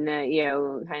main,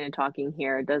 kind of talking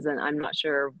here. I'm not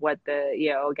sure what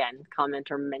again,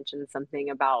 commenter mentioned something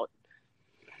about,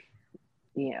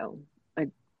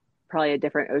 probably a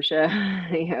different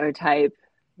OSHA, type.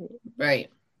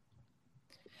 Right.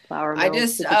 Flower I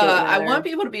want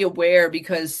people to be aware,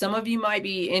 because some of you might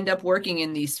end up working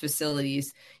in these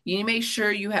facilities. You need to make sure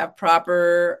you have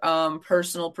proper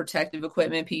personal protective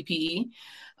equipment, PPE,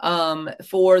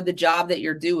 for the job that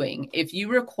you're doing. If you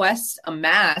request a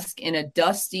mask in a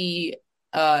dusty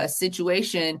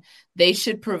situation, they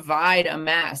should provide a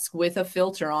mask with a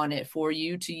filter on it for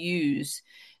you to use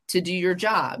to do your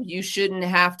job. You shouldn't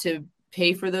have to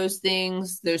pay for those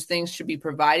things. Those things should be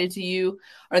provided to you.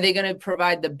 Are they going to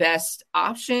provide the best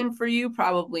option for you?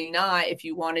 Probably not. If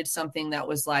you wanted something that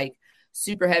was like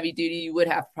super heavy duty, you would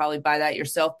have to probably buy that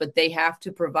yourself, but they have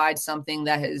to provide something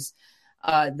that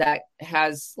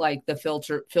has like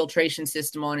the filtration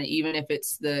system on it, even if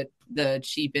it's the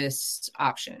cheapest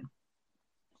option.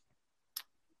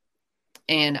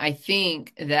 And I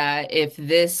think that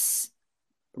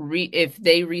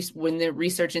when they're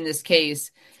researching this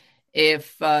case,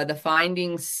 if the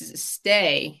findings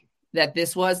stay that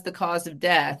this was the cause of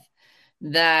death,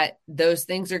 that those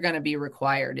things are going to be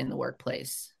required in the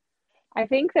workplace. I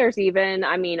think there's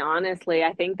honestly,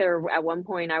 I think at one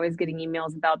point I was getting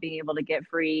emails about being able to get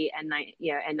free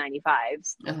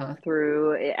N95s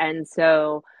through. And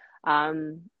so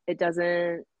it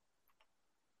doesn't,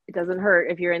 it doesn't hurt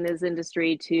if you're in this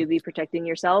industry to be protecting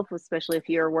yourself, especially if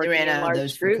you're They working ran in out of those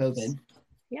large for groups. COVID.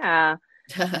 Yeah.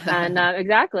 And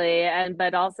exactly. And,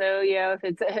 but also, if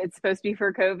it's supposed to be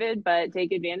for COVID, but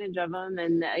take advantage of them.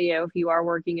 And, if you are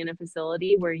working in a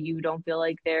facility where you don't feel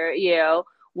like they're,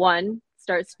 one,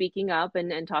 start speaking up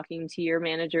and talking to your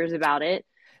managers about it.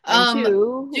 And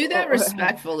Do two, that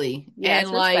respectfully and yes,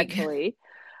 like, respectfully.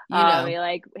 you know, Be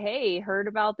like, hey, heard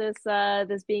about this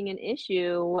being an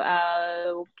issue.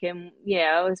 Can,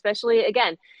 especially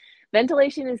again,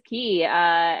 ventilation is key,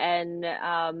 and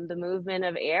the movement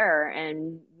of air.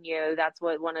 And, that's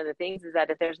what one of the things is, that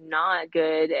if there's not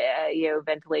good,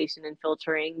 ventilation and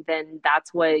filtering, then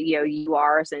that's what, you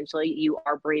are essentially, you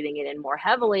are breathing it in more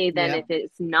heavily than yeah. if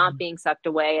it's not being sucked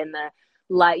away. And the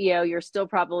light, you're still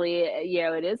probably,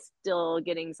 it is still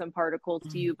getting some particles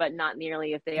to you, but not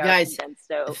nearly if they are Guys, condensed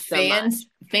so much.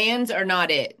 fans are not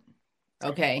it.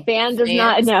 Okay. Fan does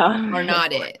not, Fans no. are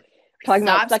not it. Talking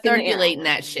about Stop sucking the air. circulating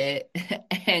that shit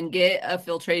and get a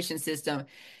filtration system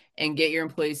and get your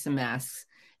employees some masks.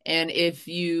 And if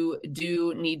you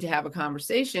do need to have a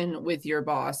conversation with your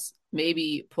boss,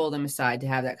 maybe pull them aside to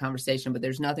have that conversation. But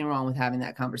there's nothing wrong with having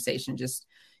that conversation. Just,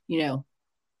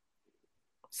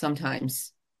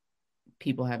 sometimes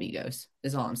people have egos,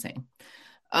 is all I'm saying.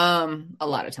 A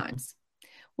lot of times.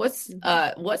 What's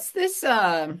this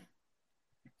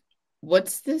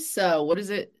what is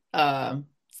it?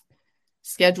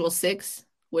 Schedule 6?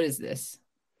 What is this?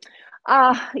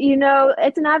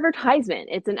 It's an advertisement.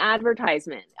 It's an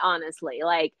advertisement, honestly.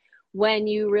 Like, when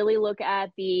you really look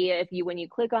at when you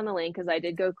click on the link, because I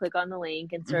did go click on the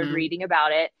link and started reading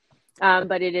about it.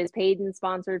 But it is paid and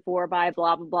sponsored for by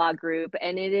blah blah blah group,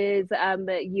 and it is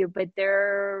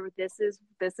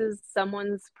this is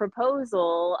someone's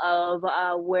proposal of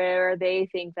where they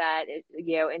think that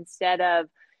instead of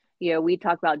we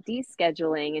talk about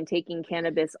descheduling and taking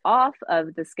cannabis off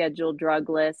of the scheduled drug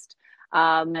list.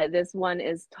 This one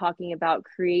is talking about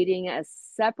creating a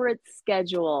separate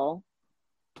schedule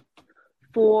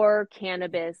for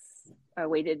cannabis. Oh,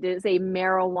 wait, it is a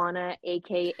marijuana,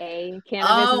 aka cannabis.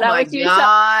 Oh my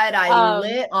God, I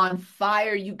lit on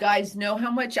fire. You guys know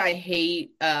how much I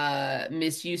hate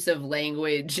misuse of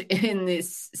language in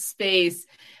this space.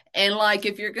 And like,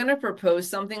 if you're going to propose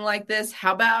something like this,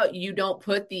 how about you don't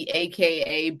put the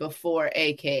AKA before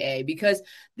AKA? Because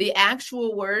the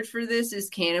actual word for this is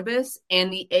cannabis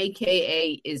and the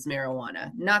AKA is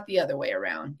marijuana, not the other way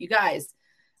around. You guys,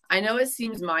 I know it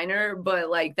seems minor, but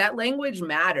like, that language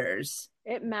matters.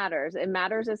 It matters. It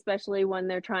matters, especially when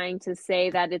they're trying to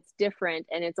say that it's different,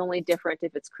 and it's only different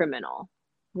if it's criminal.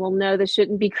 Well, no, this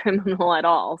shouldn't be criminal at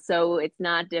all. So it's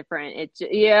not different. It's,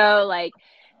 like,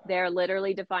 they're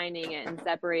literally defining it and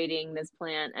separating this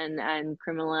plant and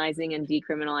criminalizing and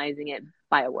decriminalizing it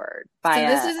by a word. So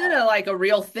this isn't a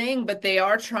real thing, but they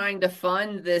are trying to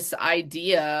fund this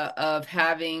idea of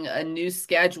having a new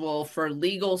schedule for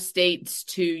legal states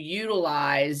to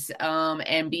utilize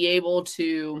and be able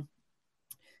to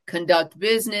conduct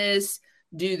business,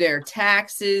 do their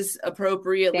taxes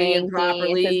appropriately and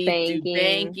properly, do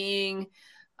banking.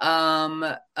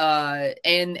 And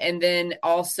then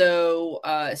also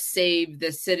save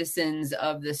the citizens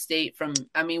of the state from,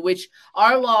 which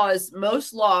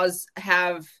most laws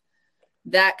have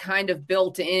that kind of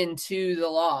built into the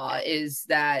law, is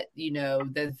that,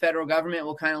 the federal government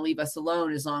will kind of leave us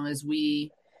alone as long as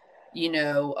we,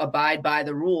 abide by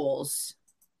the rules.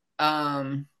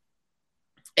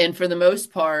 And for the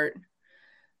most part,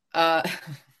 okay,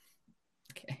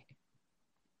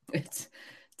 it's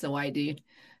a white dude.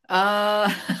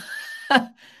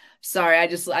 Sorry, I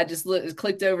just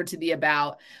clicked over to the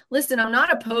about. Listen, I'm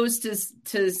not opposed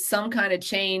to some kind of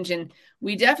change, and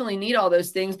we definitely need all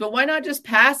those things, but why not just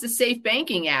pass the Safe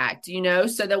Banking Act,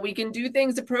 so that we can do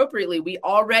things appropriately? We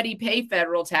already pay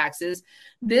federal taxes.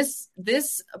 This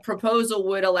proposal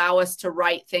would allow us to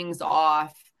write things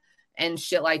off and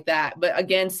shit like that. But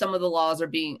again, some of the laws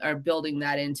are building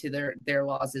that into their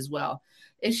laws as well.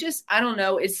 It's just, I don't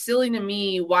know. It's silly to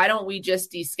me. Why don't we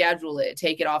just deschedule it,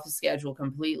 take it off the schedule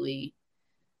completely?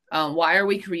 Why are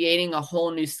we creating a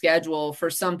whole new schedule for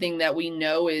something that we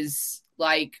know is,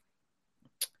 like,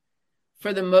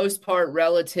 for the most part,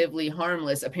 relatively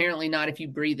harmless? Apparently not if you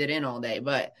breathe it in all day,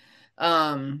 but,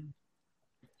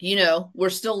 we're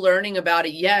still learning about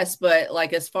it. Yes. But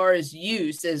like, as far as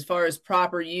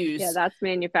proper use. Yeah, that's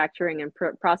manufacturing and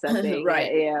processing.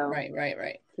 Right.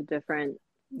 Right. It's a different.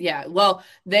 Yeah. Well,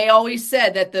 they always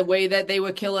said that the way that they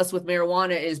would kill us with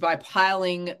marijuana is by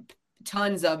piling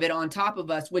tons of it on top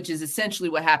of us, which is essentially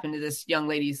what happened to this young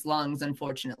lady's lungs,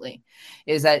 unfortunately,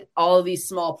 is that all of these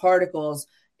small particles,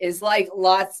 is like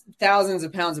thousands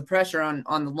of pounds of pressure on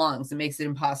the lungs. It makes it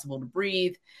impossible to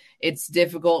breathe. It's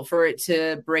difficult for it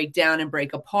to break down and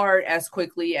break apart as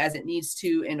quickly as it needs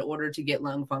to in order to get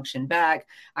lung function back.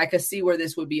 I could see where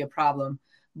this would be a problem.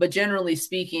 But generally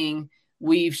speaking,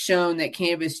 we've shown that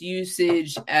cannabis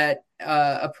usage at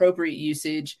appropriate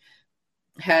usage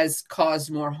has caused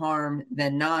more harm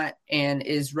than not and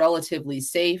is relatively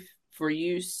safe for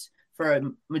use for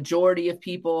a majority of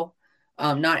people.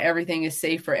 Not everything is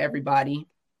safe for everybody.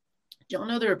 Don't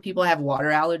know there are people who have water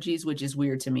allergies, which is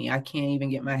weird to me. I can't even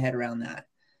get my head around that.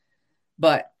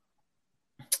 But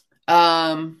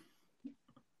I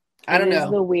don't know. It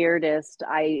is the weirdest.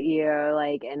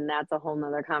 And that's a whole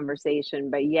nother conversation.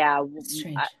 But yeah, It's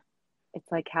strange.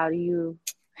 It's like, how do you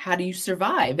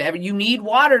survive? You need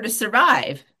water to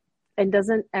survive. And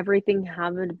doesn't everything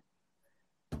have a...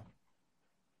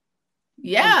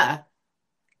 Yeah.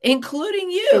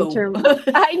 Including you.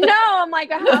 I know. I'm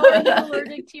like, how are you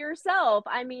allergic to yourself?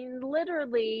 I mean,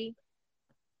 literally,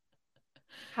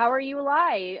 how are you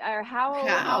alive? Or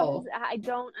how I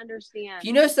don't understand. If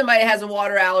you know somebody has a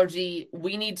water allergy,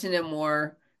 we need to know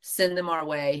more. Send them our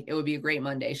way. It would be a great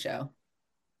Monday show.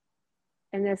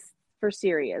 And this for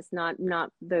serious, not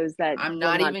those that I'm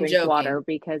not even drink joking. water,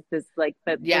 because this, like,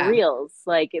 but the reals,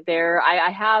 like, I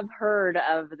have heard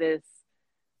of this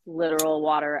literal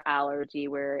water allergy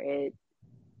where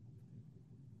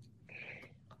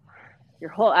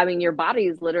your body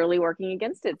is literally working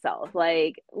against itself,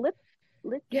 like literally.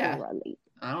 Yeah.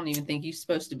 I don't even think you're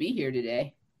supposed to be here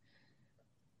today.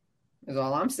 That's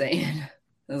all I'm saying.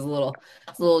 There's a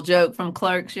little joke from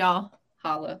Clark's, y'all.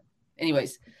 Holla.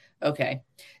 Anyways, okay.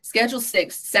 Schedule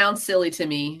 6 sounds silly to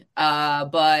me,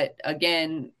 but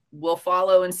again, we'll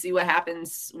follow and see what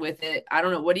happens with it. I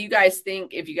don't know. What do you guys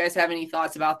think? If you guys have any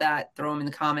thoughts about that, throw them in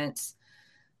the comments.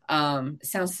 It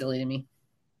sounds silly to me.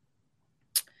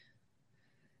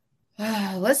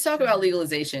 Let's talk about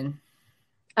legalization.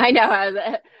 I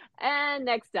know. And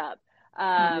next up.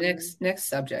 Next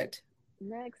subject.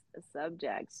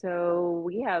 So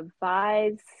we have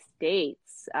 5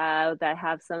 states that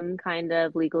have some kind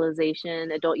of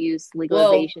legalization, adult use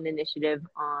legalization initiative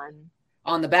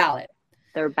on the ballot.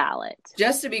 Their ballot.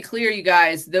 Just to be clear, you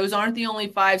guys, those aren't the only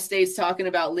 5 states talking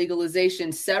about legalization.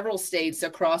 Several states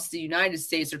across the United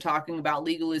States are talking about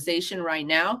legalization right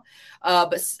now.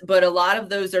 But a lot of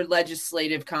those are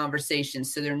legislative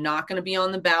conversations. So they're not going to be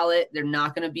on the ballot. They're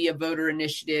not going to be a voter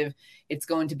initiative. It's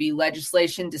going to be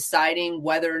legislation deciding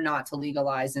whether or not to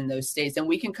legalize in those states. And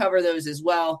we can cover those as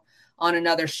well on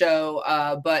another show.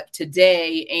 But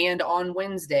today and on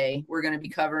Wednesday, we're going to be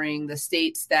covering the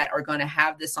states that are going to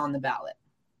have this on the ballot.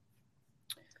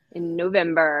 In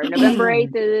November. November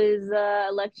 8th is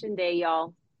election day,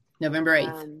 y'all. November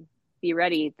 8th. Be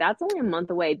ready. That's only a month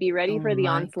away. Be ready for the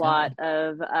onslaught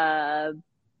of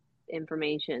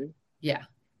information. Yeah,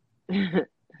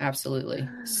 absolutely.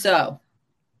 So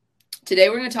today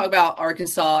we're going to talk about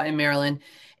Arkansas and Maryland.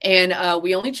 And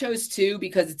we only chose 2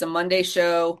 because it's a Monday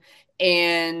show.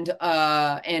 And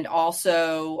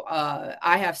also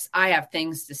I have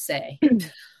things to say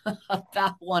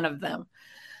about one of them.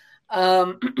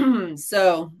 Well, I'm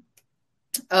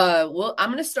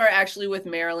going to start actually with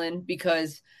Maryland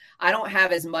because I don't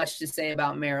have as much to say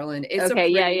about Maryland. Yeah.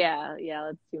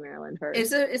 Let's do Maryland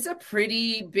first. It's a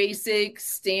pretty basic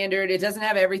standard. It doesn't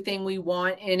have everything we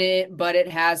want in it, but it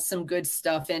has some good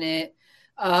stuff in it.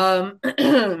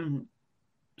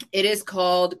 It is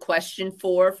called Question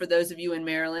 4 for those of you in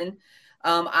Maryland.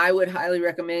 I would highly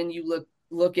recommend you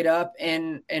look it up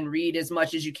and read as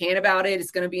much as you can about it.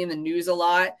 It's going to be in the news a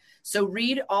lot. So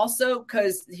read also,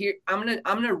 because here I'm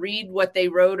gonna read what they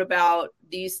wrote about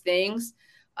these things,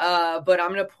 but I'm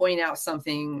gonna point out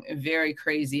something very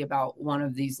crazy about one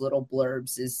of these little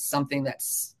blurbs is something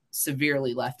that's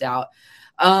severely left out.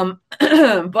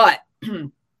 But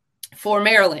for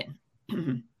Maryland,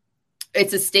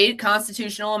 it's a state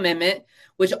constitutional amendment,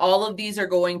 which all of these are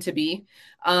going to be.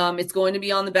 It's going to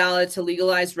be on the ballot to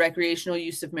legalize recreational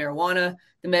use of marijuana.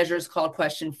 The measure is called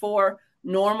Question 4.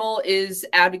 Normal is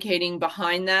advocating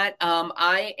behind that.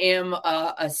 I am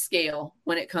a scale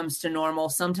when it comes to Normal.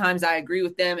 Sometimes I agree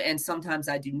with them and sometimes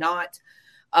I do not.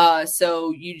 So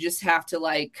you just have to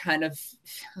I'm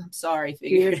sorry.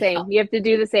 You have to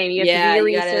do the same. You have to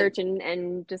do your research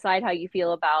and decide how you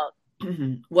feel about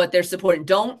what they're supporting.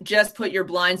 Don't just put your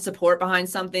blind support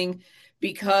behind something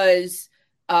because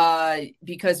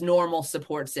Normal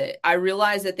supports it. I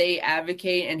realize that they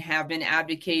advocate and have been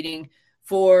advocating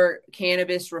for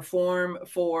cannabis reform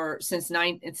since the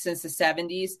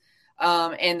 70s,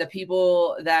 and the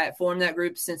people that formed that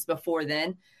group since before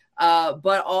then.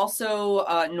 but also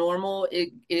normal. It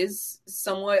is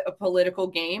somewhat a political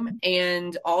game.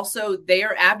 And also they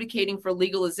are advocating for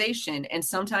legalization, and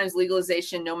sometimes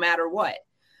legalization no matter what.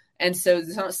 And so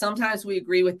sometimes we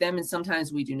agree with them and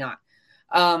sometimes we do not.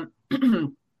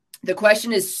 The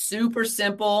question is super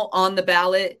simple on the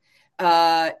ballot.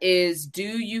 Is, do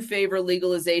you favor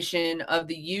legalization of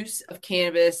the use of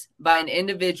cannabis by an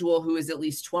individual who is at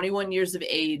least 21 years of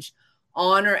age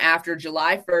on or after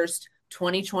July 1st,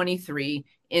 2023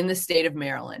 in the state of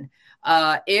Maryland?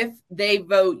 If they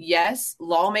vote yes,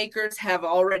 lawmakers have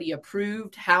already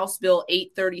approved House Bill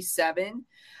 837.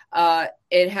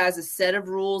 It has a set of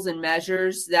rules and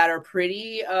measures that are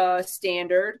pretty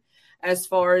standard as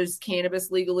far as cannabis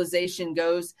legalization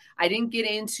goes. I didn't get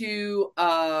into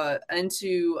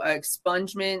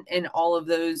expungement and all of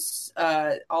those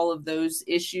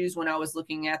issues when I was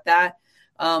looking at that,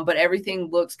 but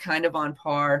everything looks kind of on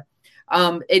par.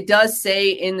 It does say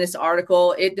in this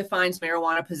article, it defines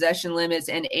marijuana possession limits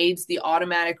and aids the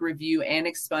automatic review and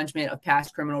expungement of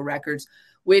past criminal records,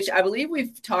 which I believe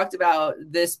we've talked about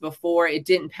this before. It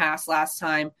didn't pass last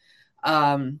time.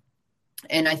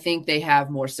 And I think they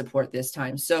have more support this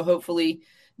time. So hopefully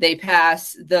they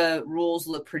pass. The rules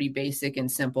look pretty basic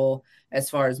and simple as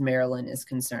far as Maryland is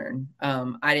concerned.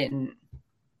 I didn't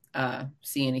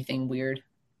see anything weird.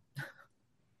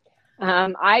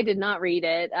 I did not read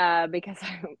it because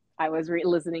I was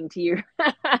listening to you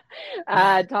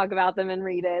talk about them and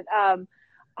read it.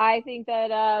 I think that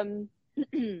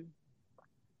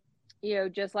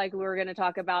just like we're going to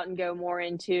talk about and go more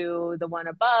into the one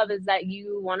above, is that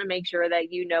you want to make sure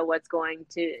that you know what's going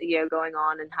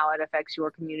on and how it affects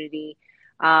your community,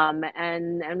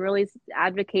 and really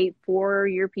advocate for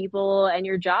your people and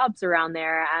your jobs around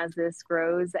there as this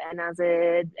grows and as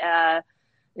it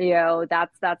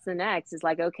that's the next. It's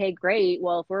like, okay, great.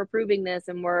 Well, if we're approving this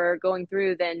and we're going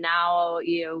through, then now,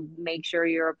 make sure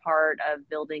you're a part of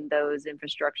building those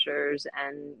infrastructures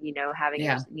and, having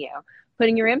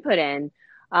putting your input in.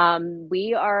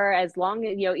 We are, as long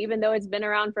as, even though it's been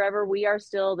around forever,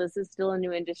 this is still a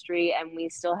new industry and we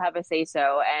still have a say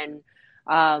so. And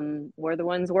we're the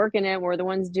ones working it. We're the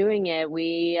ones doing it.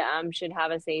 We should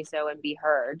have a say so and be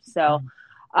heard. So,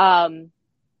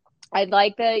 I'd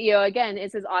like that, again,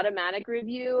 it says automatic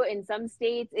review. In some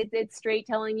states, it's straight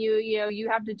telling you, you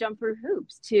have to jump through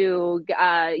hoops to,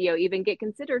 even get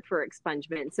considered for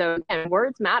expungement. So again,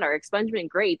 words matter. Expungement,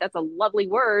 great. That's a lovely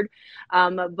word.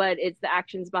 But it's the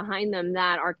actions behind them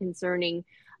that are concerning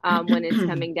when it's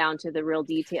coming down to the real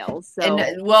details. So,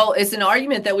 and well, it's an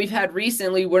argument that we've had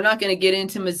recently. We're not going to get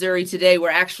into Missouri today.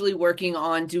 We're actually working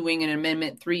on doing an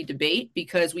Amendment 3 debate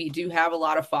because we do have a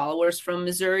lot of followers from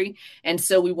Missouri. And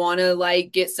so we want to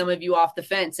get some of you off the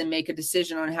fence and make a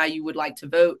decision on how you would like to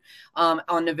vote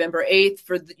on November 8th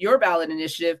for your ballot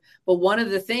initiative. But one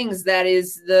of the things that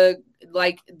is they're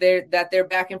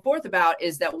back and forth about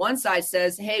is that one side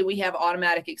says, hey, we have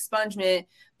automatic expungement,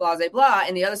 blah, blah, blah.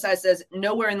 And the other side says,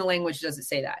 nowhere in the language does it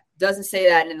say that. Doesn't say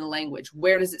that in the language.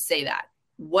 Where does it say that?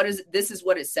 This is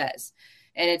what it says.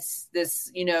 And it's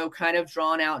this, kind of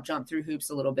drawn out, jump through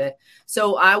hoops a little bit.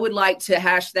 So I would like to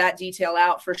hash that detail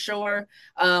out for sure.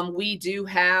 We do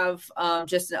have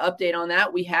just an update on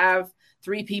that. We have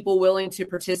 3 people willing to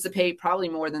participate, probably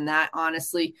more than that,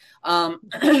 honestly, on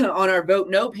our Vote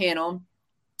No panel.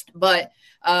 But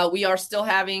we are still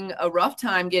having a rough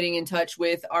time getting in touch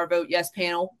with our Vote Yes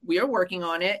panel. We are working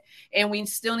on it, and we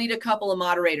still need a couple of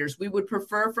moderators. We would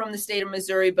prefer from the state of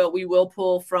Missouri, but we will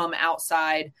pull from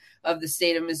outside of the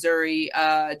state of Missouri,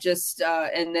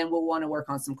 and then we'll want to work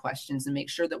on some questions and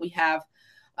make sure that we have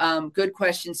good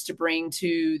questions to bring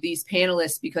to these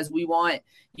panelists, because we want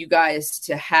you guys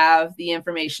to have the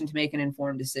information to make an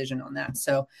informed decision on that.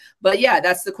 So, but yeah,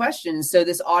 that's the question. So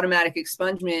this automatic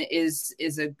expungement is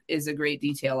a great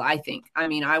detail, I think. I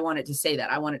mean, I wanted to say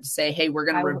that. I wanted to say, hey, we're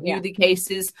going to review the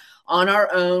cases on our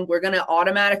own. We're going to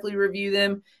automatically review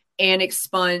them and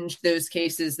expunge those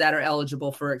cases that are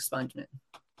eligible for expungement.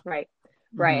 Right.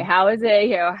 Right.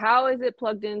 Mm-hmm. How is it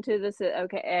plugged into this?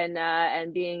 Okay.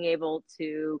 And being able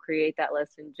to create that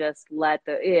list and just let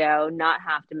not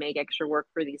have to make extra work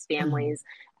for these families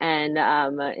and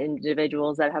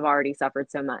individuals that have already suffered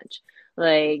so much.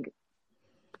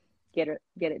 Get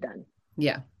it done.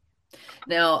 Yeah.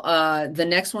 Now, the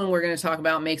next one we're going to talk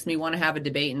about makes me want to have a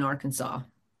debate in Arkansas.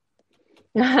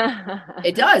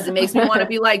 It does. It makes me want to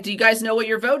be like, do you guys know what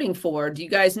you're voting for? Do you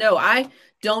guys know? I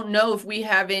don't know if we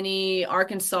have any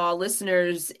Arkansas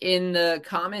listeners in the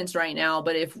comments right now,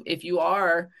 but if you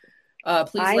are,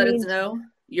 please let us know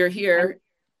you're here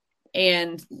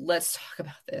and let's talk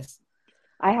about this.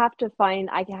 I have to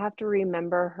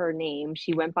remember her name.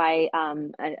 She went by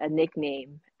a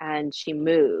nickname and she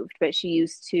moved, but she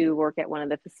used to work at one of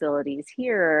the facilities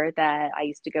here that I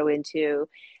used to go into,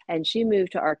 and she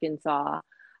moved to Arkansas.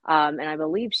 And I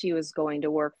believe she was going to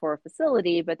work for a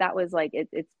facility, but that was like,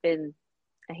 it's been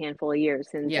a handful of years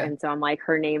since. Yeah. And so I'm like,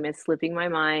 her name is slipping my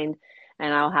mind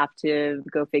and I'll have to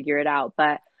go figure it out.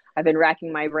 But I've been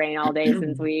racking my brain all day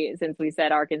since we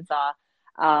said Arkansas.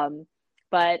 Um,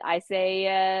 but I say,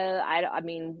 I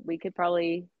mean, we could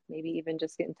probably maybe even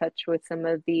just get in touch with some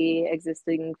of the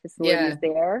existing facilities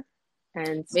Yeah. there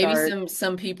and Maybe start.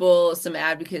 some people, some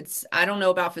advocates. I don't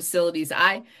know about facilities.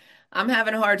 I'm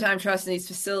having a hard time trusting these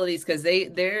facilities because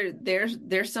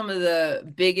they're some of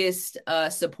the biggest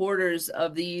supporters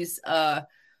of these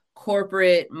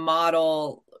corporate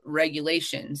model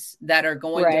regulations that are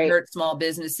going to Right, hurt small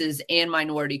businesses and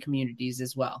minority communities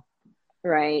as well.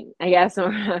 right. I guess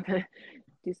I'm gonna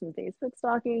do some Facebook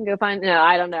stalking. Go find. No,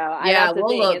 I don't know. I Yeah, that's the we'll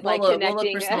thing look. is like We'll look for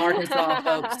connecting. some Arkansas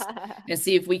folks and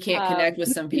see if we can't connect with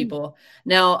um, some people.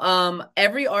 Now,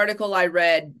 every article I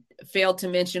read failed to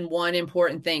mention one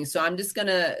important thing. So I'm just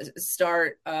gonna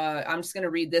start. I'm just gonna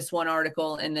read this one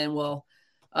article and then we'll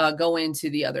go into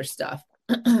the other stuff.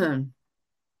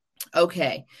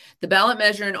 Okay. The ballot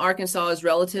measure in Arkansas is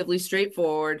relatively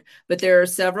straightforward, but there are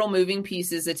several moving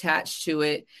pieces attached to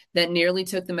it that nearly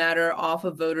took the matter off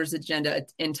of voters' agenda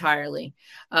entirely.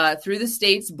 Through the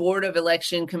state's Board of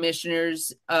Election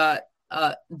Commissioners,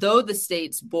 though the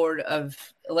state's Board of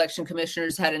Election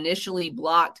Commissioners had initially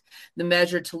blocked the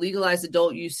measure to legalize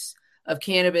adult use of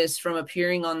cannabis from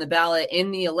appearing on the ballot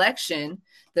in the election,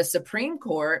 the Supreme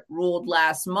Court ruled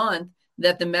last month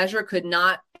that the measure could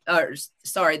not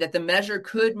that the measure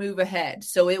could move ahead.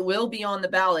 So it will be on the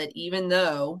ballot, even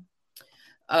though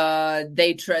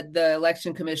the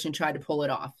election commission tried to pull it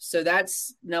off. So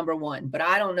that's number one. But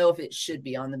I don't know if it should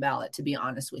be on the ballot, to be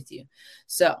honest with you.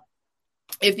 So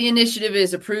if the initiative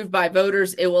is approved by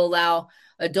voters, it will allow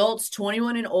adults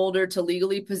 21 and older to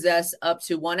legally possess up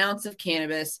to 1 ounce of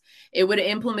cannabis. It would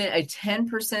implement a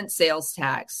 10% sales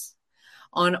tax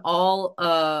on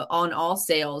all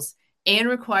sales and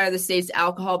require the state's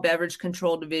alcohol beverage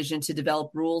control division to develop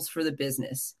rules for the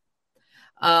business.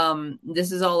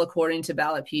 This is all according to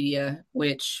Ballotpedia,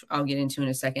 which I'll get into in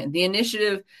a second. The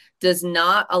initiative does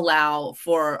not allow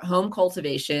for home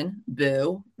cultivation.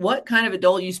 Boo. What kind of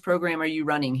adult use program are you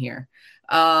running here?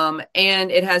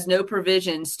 And it has no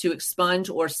provisions to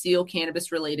expunge or seal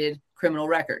cannabis-related criminal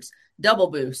records.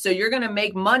 Double boo. So you're going to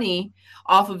make money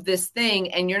off of this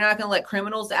thing and you're not going to let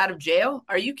criminals out of jail?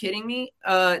 Are you kidding me?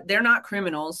 They're not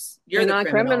criminals. You're they're the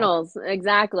not criminal. criminals.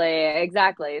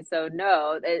 Exactly. So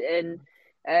no, and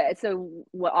so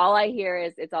what all I hear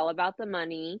is it's all about the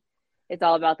money. It's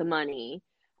all about the money.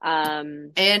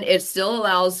 And it still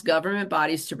allows government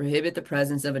bodies to prohibit the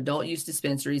presence of adult use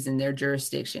dispensaries in their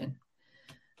jurisdiction.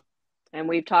 And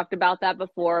we've talked about that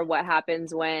before. What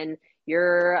happens when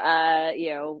you're,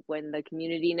 when the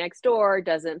community next door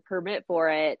doesn't permit for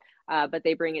it, but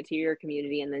they bring it to your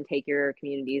community and then take your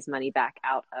community's money back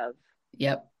out of.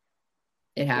 Yep.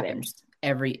 It happens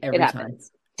every It time.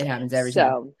 happens. It happens every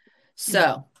time.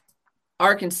 So,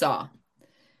 Arkansas,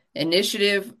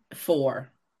 Initiative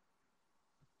 4.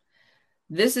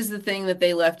 This is the thing that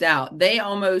they left out. They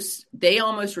almost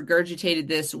regurgitated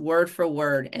this word for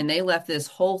word, and they left this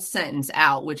whole sentence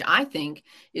out, which I think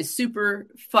is super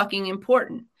fucking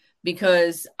important,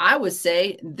 because I would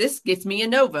say this gets me a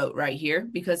no vote right here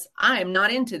because I am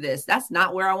not into this. That's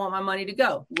not where I want my money to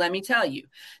go. Let me tell you.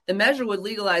 The measure would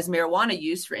legalize marijuana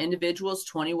use for individuals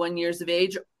 21 years of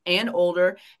age and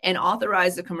older and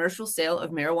authorize the commercial sale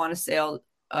of marijuana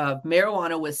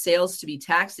with sales to be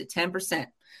taxed at 10%.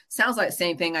 Sounds like the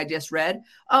same thing I just read.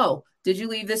 Oh, did you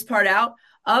leave this part out?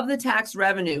 Of the tax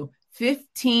revenue,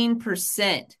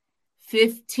 15%,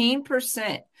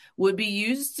 15% would be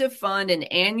used to fund an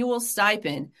annual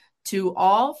stipend to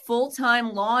all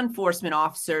full-time law enforcement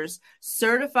officers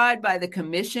certified by the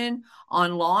Commission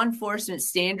on Law Enforcement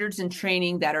Standards and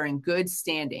Training that are in good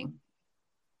standing.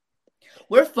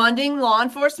 We're funding law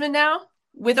enforcement now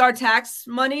with our tax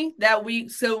money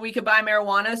so we could buy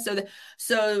marijuana. So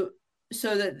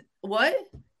that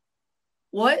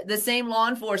what the same law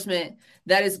enforcement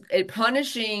that is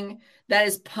punishing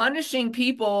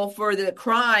people for the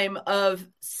crime of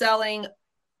selling,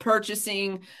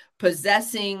 purchasing,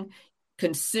 possessing,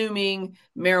 consuming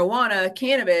marijuana,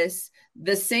 cannabis,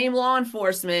 the same law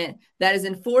enforcement that is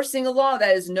enforcing a law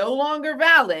that is no longer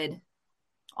valid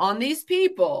on these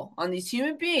people, on these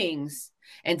human beings,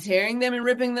 and tearing them and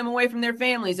ripping them away from their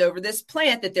families over this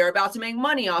plant that they're about to make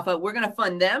money off of. We're going to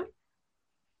fund them.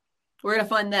 We're going to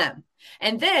fund them.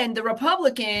 And then the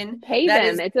Republican pay that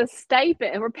them. is, It's a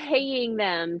stipend. We're paying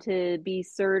them to be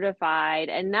certified.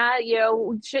 And that,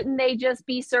 shouldn't they just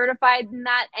be certified in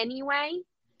that anyway?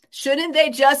 shouldn't they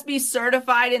just be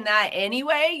certified in that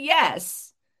anyway?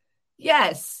 Yes.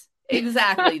 Yes.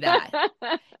 Exactly that.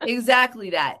 Exactly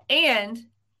that. And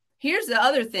here's the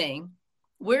other thing.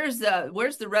 Where's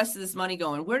the rest of this money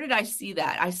going? Where did I see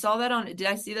that? Did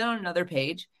I see that on another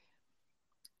page?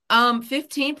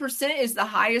 15% is the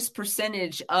highest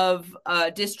percentage of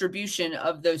distribution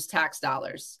of those tax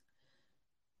dollars.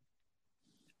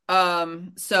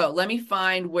 So let me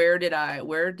find where did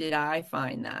I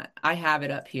find that? I have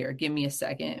it up here. Give me a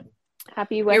second.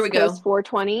 Happy Here we West go. Coast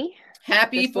 420.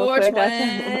 Happy Crystal Code West.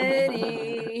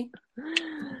 420.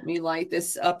 Let me light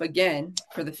this up again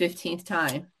for the 15th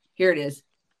time. Here it is.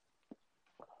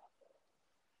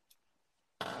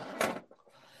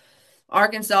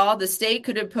 Arkansas, the state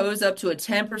could impose up to a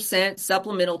 10%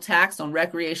 supplemental tax on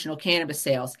recreational cannabis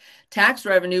sales. Tax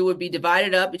revenue would be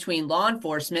divided up between law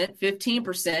enforcement,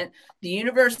 15%, the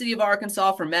University of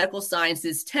Arkansas for Medical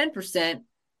Sciences, 10%,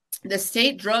 the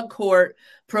state drug court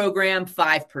program,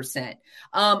 5%.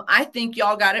 I think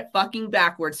y'all got it fucking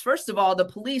backwards. First of all, the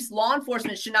police, law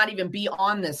enforcement should not even be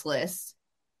on this list.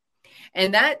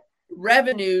 And that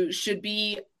revenue should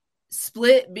be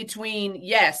split between,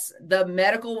 yes, the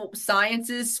medical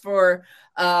sciences for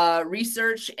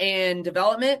research and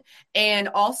development, and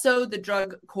also the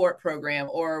drug court program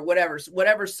or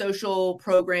whatever social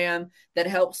program that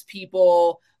helps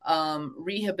people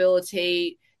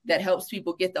rehabilitate, that helps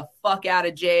people get the fuck out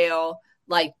of jail.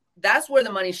 Like, that's where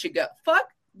the money should go. Fuck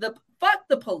the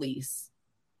police.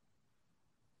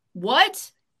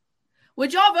 What?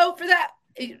 Would y'all vote for that?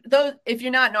 Though, if you're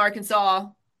not in Arkansas,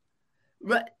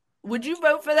 would you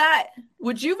vote for that?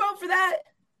 Would you vote for that?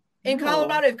 In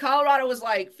Colorado, if Colorado was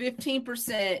like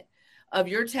 15% of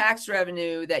your tax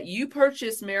revenue that you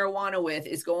purchase marijuana with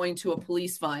is going to a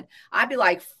police fund, I'd be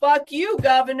like, fuck you,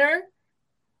 governor.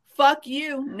 Fuck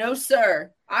you. No,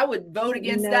 sir. I would vote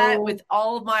against that with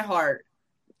all of my heart.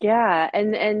 Yeah.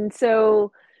 And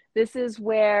so this is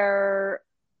where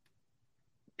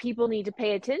people need to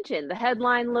pay attention. The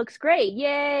headline looks great.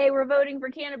 Yay, we're voting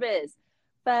for cannabis.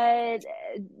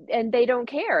 And they don't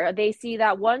care. They see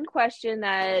that one question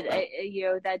that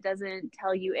that doesn't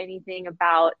tell you anything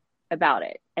about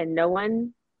it, and no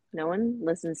one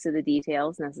listens to the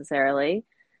details necessarily.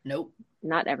 Nope.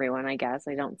 Not everyone, I guess.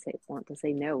 I don't want to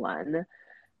say no one.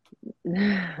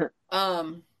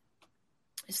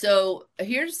 So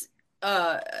here's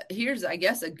I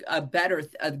guess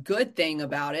a good thing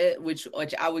about it, which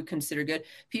I would consider good.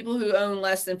 People who own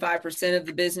less than 5% of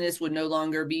the business would no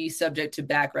longer be subject to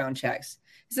background checks.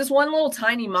 It's this one little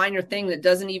tiny minor thing that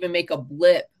doesn't even make a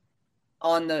blip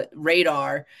on the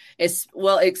radar.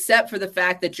 Except for the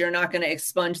fact that you're not going to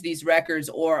expunge these records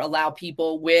or allow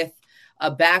people with a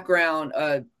background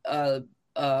of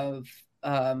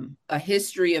a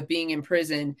history of being in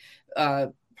prison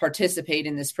participate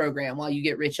in this program while you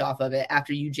get rich off of it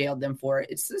after you jailed them for it.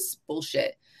 It's this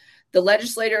bullshit. The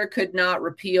legislator could not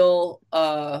repeal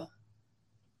or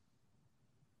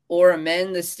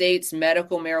amend the state's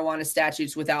medical marijuana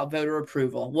statutes without voter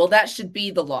approval. Well, that should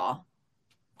be the law.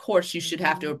 Of course, you should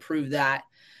have to approve that.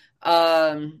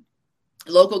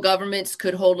 Local governments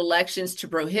could hold elections to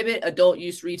prohibit adult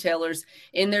use retailers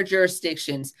in their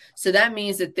jurisdictions. So that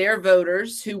means that their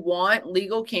voters who want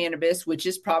legal cannabis, which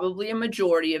is probably a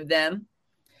majority of them,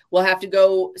 will have to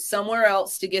go somewhere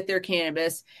else to get their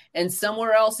cannabis. And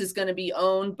somewhere else is going to be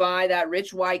owned by that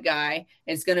rich white guy.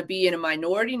 And it's going to be in a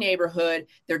minority neighborhood.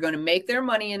 They're going to make their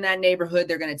money in that neighborhood.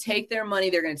 They're going to take their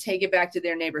money. They're going to take it back to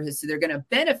their neighborhood. So they're going to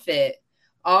benefit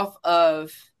off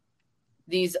of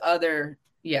these other,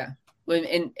 yeah.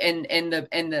 And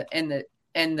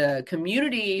the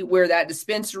community where that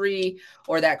dispensary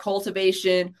or that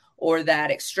cultivation or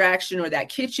that extraction or that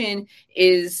kitchen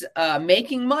is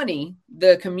making money,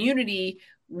 the community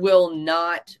will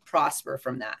not prosper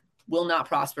from that.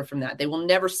 They will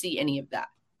never see any of that.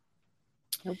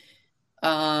 Nope.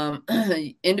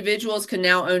 Individuals can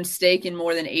now own stake in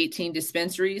more than 18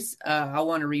 dispensaries. I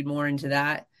want to read more into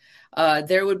that.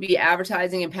 There would be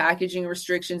advertising and packaging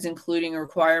restrictions, including a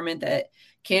requirement that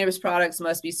cannabis products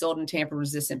must be sold in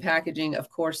tamper-resistant packaging. Of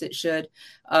course it should.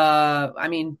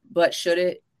 But should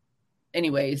it?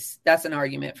 Anyways, that's an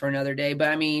argument for another day.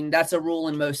 But that's a rule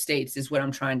in most states is what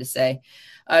I'm trying to say.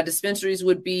 Dispensaries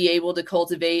would be able to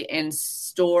cultivate and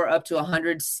store up to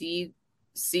 100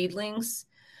 seedlings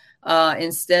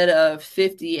instead of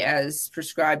 50 as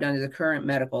prescribed under the current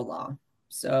medical law.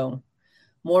 So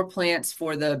more plants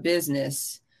for the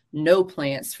business, no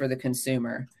plants for the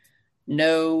consumer.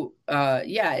 No,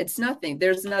 yeah, it's nothing.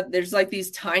 There's like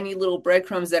these tiny little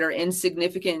breadcrumbs that are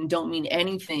insignificant and don't mean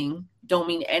anything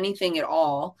at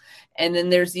all. And then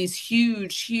there's these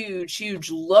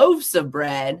huge loaves of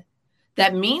bread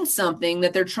that mean something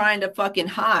that they're trying to fucking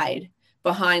hide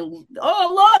behind.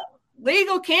 Oh, look,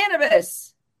 legal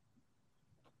cannabis.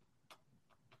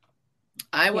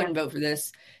 I Yeah. wouldn't vote for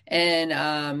this.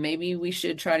 And maybe we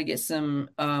should try to get some,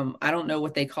 I don't know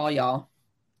what they call y'all,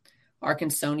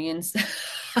 Arkansonians.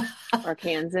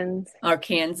 Arkansans.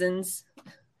 Arkansans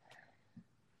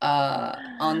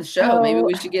on the show. Maybe Oh,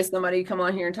 we should get somebody to come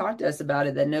on here and talk to us about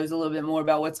it that knows a little bit more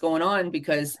about what's going on,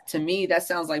 because to me that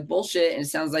sounds like bullshit, and it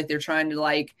sounds like they're trying to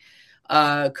like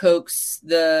coax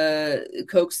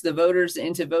the voters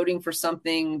into voting for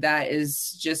something that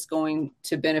is just going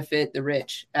to benefit the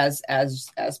rich as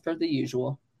per the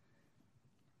usual.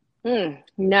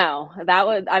 no, that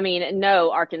would, I mean,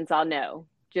 no, Arkansas, no.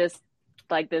 Just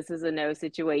like this is a no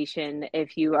situation.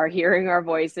 If you are hearing our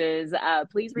voices,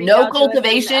 please reach No out to us and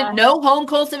cultivation, no home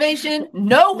cultivation,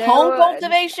 no home no,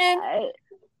 cultivation.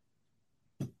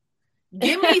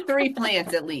 Give me 3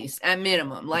 plants at least, at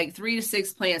minimum, like 3 to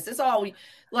 6 plants. That's all we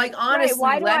like. right. Honestly,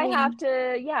 Why do let I me. have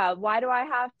to? Yeah. Why do I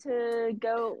have to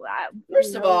go?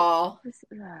 First of all, This,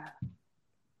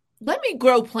 let me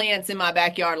grow plants in my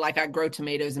backyard like I grow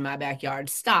tomatoes in my backyard.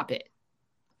 Stop it.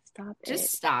 stop Just it.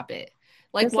 stop it.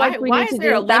 Like Just like why? we Why need is to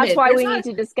there a do. That's limit? why we need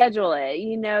to schedule it.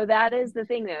 That is the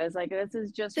thing, though. It's like this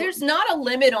is just. There's not a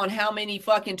limit on how many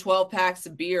fucking 12 packs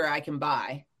of beer I can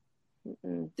buy.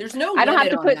 There's no I don't have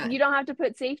limit to on put. that. You don't have to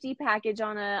put safety package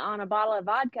on a bottle of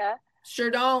vodka. Sure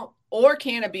don't. Or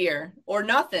can of beer or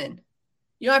nothing.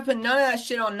 You don't have to put none of that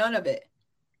shit on none of it.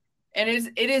 And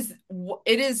it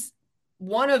is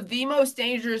one of the most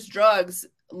dangerous drugs,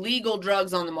 legal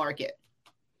drugs on the market.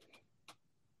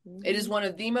 It is one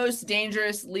of the most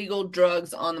dangerous legal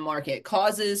drugs on the market. It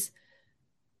causes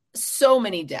so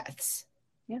many deaths.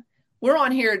 Yeah. We're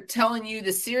on here telling you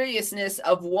the seriousness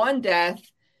of one death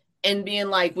and being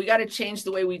like, we got to change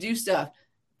the way we do stuff.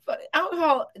 But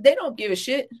alcohol, they don't give a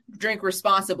shit. Drink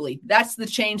responsibly. That's the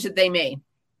change that they made.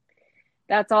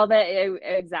 That's all that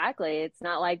exactly. It's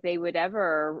not like they would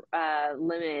ever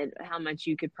limit how much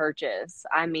you could purchase.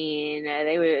 I mean,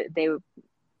 they would.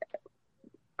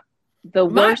 The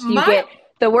worst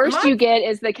you get,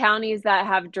 is the counties that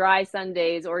have dry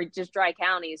Sundays or just dry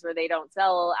counties where they don't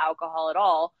sell alcohol at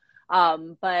all.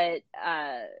 But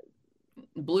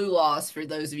blue laws, for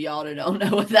those of y'all that don't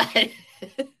know what that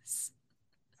is.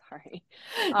 Sorry,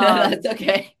 no, that's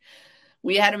okay.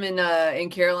 We had them in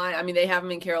Carolina. I mean, they have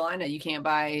them in Carolina. You can't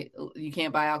buy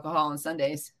alcohol on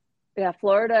Sundays. Yeah,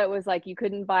 Florida, it was like you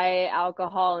couldn't buy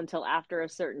alcohol until after a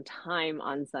certain time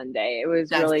on Sunday. It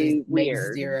was really weird.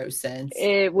 Makes zero sense.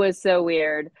 It was so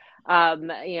weird. And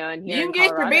here you in can get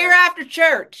Colorado, your beer after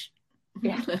church.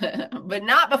 Yeah. But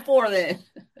not before then.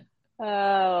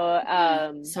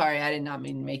 Oh, sorry, I did not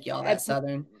mean to make y'all that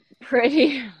Southern.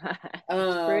 Pretty much.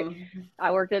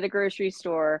 I worked at a grocery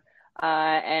store,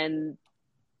 and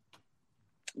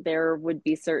there would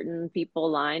be certain people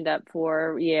lined up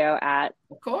for, at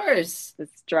of course the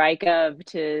strike of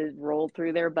to roll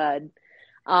through their bud.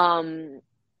 So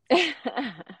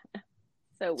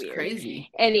it's weird. Crazy.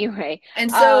 Anyway.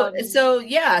 And so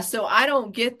I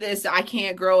don't get this. I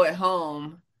can't grow at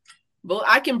home. But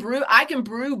I can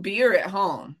brew beer at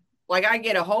home. Like I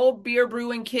get a whole beer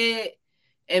brewing kit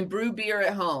and brew beer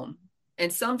at home.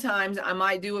 And sometimes I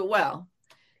might do it well.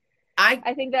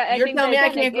 I think you're telling me I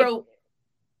can't grow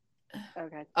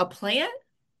a plant?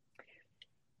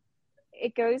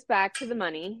 It goes back to the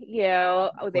money.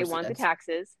 They want the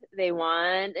taxes. They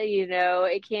want,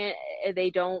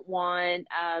 they don't want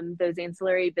those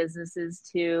ancillary businesses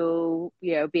to,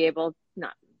 be able,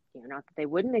 not that they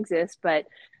wouldn't exist, but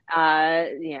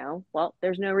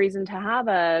there's no reason to have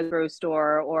a grocery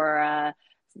store or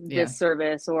this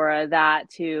service or that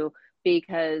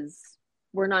because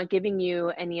we're not giving you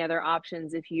any other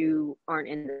options if you aren't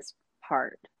in this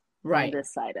part, right, on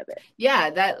this side of it. Yeah,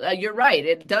 that you're right.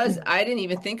 It does. I didn't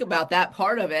even think about that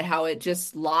part of it, how it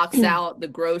just locks out the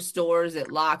grocery stores.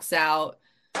 It locks out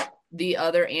the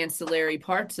other ancillary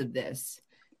parts of this.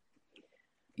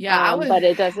 Yeah, but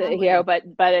it doesn't,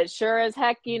 but it sure as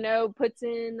heck, puts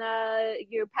in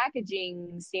your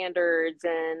packaging standards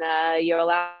and you're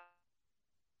allowed.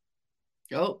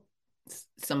 Oh,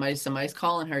 somebody's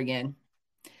calling her again.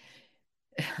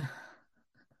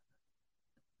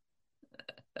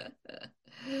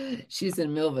 She's in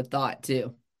the middle of a thought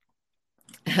too.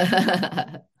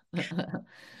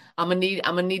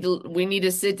 we need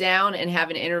to sit down and have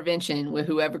an intervention with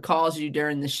whoever calls you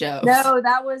during the show. No,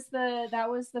 that was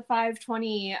the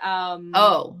 520.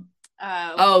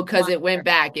 Because it went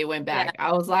back. It went back. Yeah.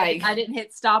 I was like, I didn't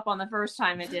hit stop on the first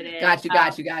time it did it. Got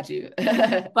you.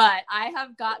 But I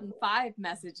have gotten 5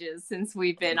 messages since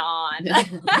we've been on.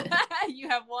 You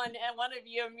have one, and one of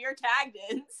you're tagged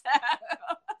in. So.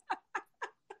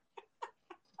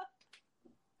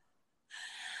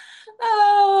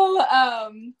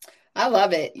 I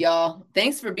love it, y'all.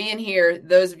 Thanks for being here.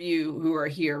 Those of you who are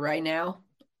here right now,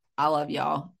 I love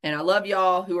y'all. And I love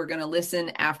y'all who are going to listen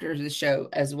after the show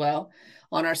as well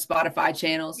on our Spotify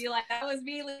channels. Be like, that was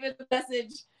me leaving the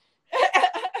message.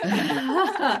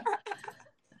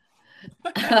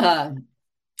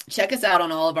 Check us out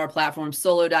on all of our platforms,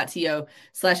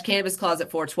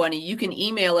 solo.to/cannabiscloset420. You can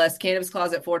email us,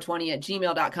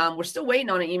 cannabiscloset420@gmail.com. We're still waiting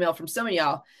on an email from some of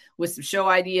y'all with some show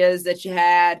ideas that you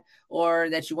had or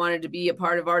that you wanted to be a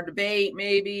part of our debate,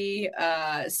 maybe.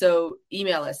 So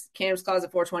email us,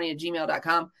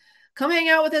 cannabiscloset420@gmail.com. Come hang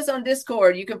out with us on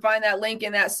Discord. You can find that link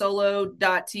in that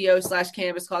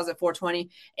solo.to/cannabiscloset420.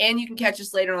 And you can catch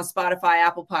us later on Spotify,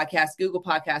 Apple Podcasts, Google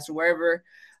Podcasts, or wherever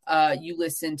you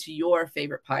listen to your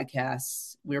favorite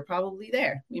podcasts. We're probably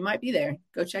there. We might be there.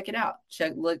 Go check it out.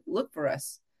 Look for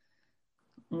us.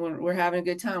 We're having a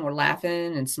good time. We're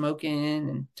laughing and smoking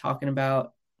and talking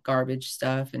about garbage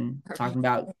stuff and talking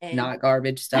about not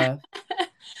garbage stuff.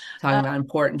 Talking about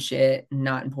important shit and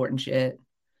not important shit.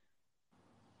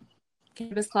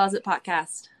 Cannabis Closet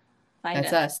Podcast.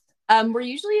 That's us. We're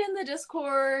usually in the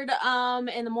Discord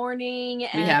in the morning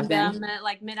and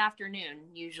like mid-afternoon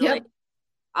usually. Yep.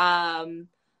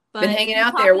 But been hanging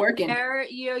out there working.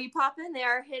 You pop in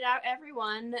there, hit out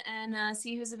everyone, and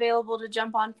see who's available to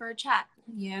jump on for a chat.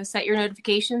 Set your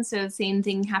notifications so the same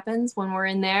thing happens when we're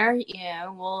in there.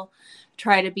 We'll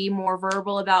try to be more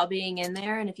verbal about being in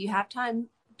there, and if you have time,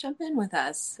 jump in with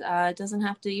us. It doesn't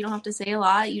have to. You don't have to say a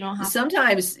lot. You don't have.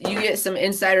 Sometimes you get some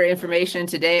insider information.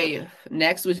 Today,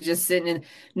 Nex was just sitting in.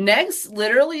 Nex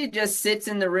literally just sits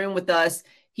in the room with us.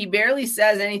 He barely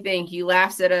says anything. He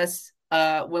laughs at us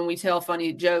when we tell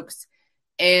funny jokes,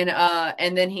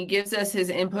 and then he gives us his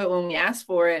input when we ask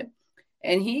for it.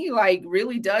 And he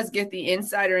really does get the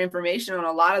insider information on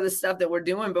a lot of the stuff that we're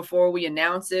doing before we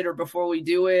announce it or before we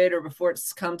do it or before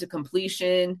it's come to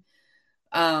completion.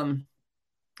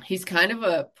 He's kind of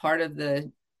a part of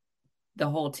the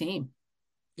whole team.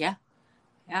 Yeah.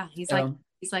 He's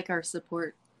like our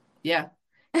support. Yeah.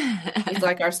 He's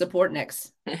like our support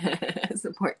Nex.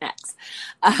 Support Nex.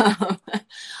 I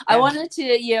wanted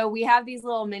to, we have these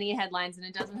little mini headlines and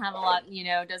it doesn't have a lot,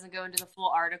 doesn't go into the full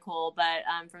article, but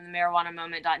from the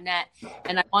marijuanamoment.net.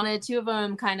 And I wanted 2 of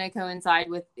them kind of coincide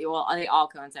with, they all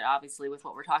coincide obviously with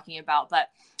what we're talking about, but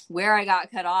where I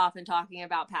got cut off and talking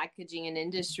about packaging and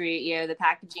industry, the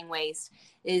packaging waste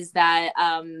is that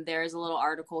there's a little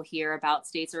article here about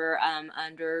states are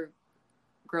under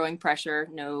growing pressure,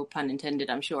 no pun intended,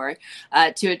 I'm sure,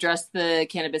 to address the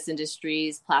cannabis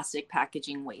industry's plastic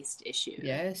packaging waste issue.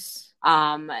 Yes.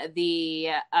 The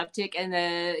uptick and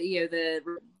they're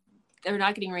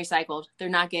not getting recycled. They're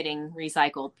not getting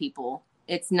recycled, people.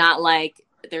 It's not like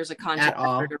there's a contract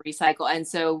to recycle. And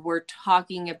so we're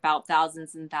talking about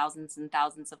thousands and thousands and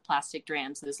thousands of plastic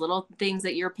drams, those little things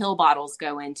that your pill bottles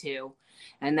go into.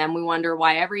 And then we wonder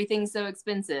why everything's so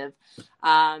expensive,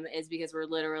 is because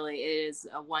it is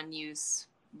a one-use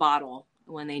bottle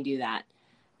when they do that.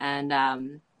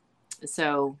 And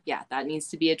so, that needs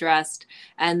to be addressed.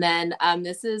 And then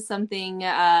this is something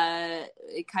kind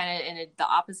of in the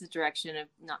opposite direction of,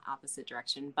 not opposite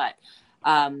direction, but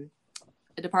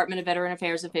a Department of Veteran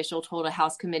Affairs official told a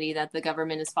House committee that the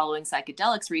government is following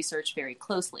psychedelics research very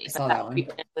closely. I saw that one.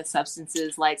 Treatment with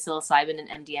substances like psilocybin and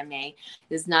MDMA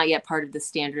is not yet part of the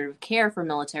standard of care for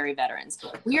military veterans.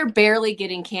 We are barely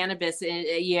getting cannabis,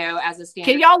 as a standard.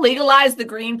 Can y'all legalize the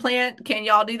green plant? Can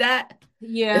y'all do that?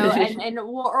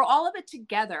 Or all of it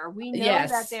together. We know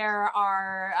that there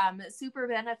are super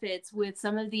benefits with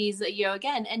some of these,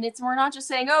 again, and we're not just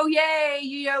saying, oh, yay,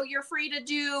 you're free to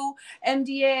do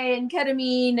MDA and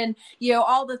ketamine and,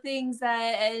 all the things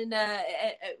that, and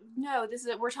no,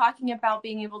 we're talking about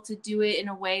being able to do it in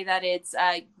a way that it's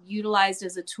utilized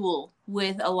as a tool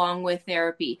along with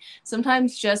therapy.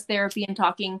 Sometimes just therapy and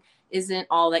talking isn't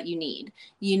all that you need.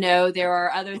 There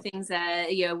are other things that,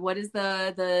 what is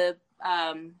the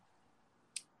I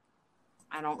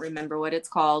don't remember what it's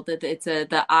called. It's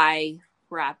the eye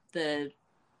wrap, the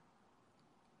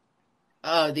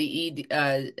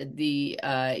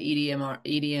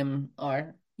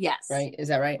EDMR. Yes. Right. Is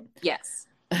that right? Yes.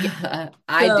 I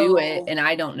do it and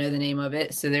I don't know the name of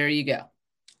it. So there you go.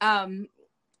 And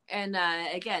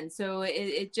again, so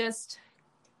it just,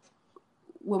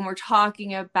 when we're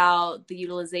talking about the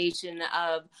utilization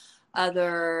of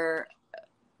other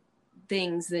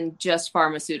things than just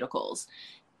pharmaceuticals.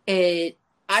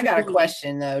 I got a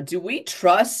question though. Do we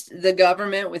trust the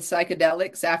government with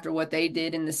psychedelics after what they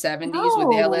did in the 70s with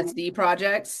the No, LSD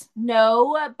projects?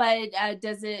 no, but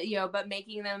does it, but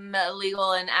making them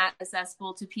legal and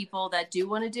accessible to people that do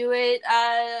want to do it,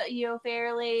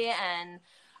 fairly, and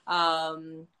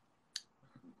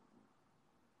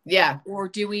Yeah. or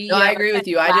do we, No, I agree with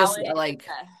you. I allow just it?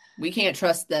 we can't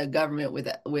trust the government with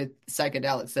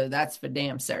psychedelics, so that's for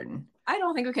damn certain. I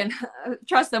don't think we can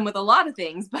trust them with a lot of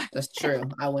things, but That's true.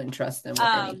 I wouldn't trust them with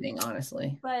anything,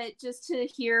 honestly. But just to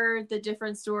hear the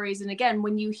different stories, and again,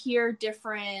 when you hear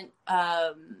different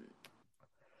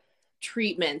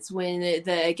treatments, when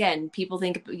again people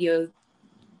think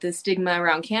the stigma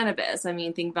around cannabis. I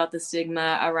mean, think about the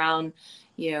stigma around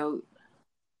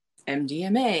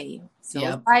MDMA,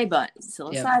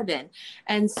 psilocybin. Yep.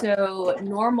 And so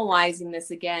normalizing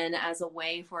this again as a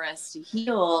way for us to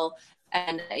heal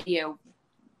and,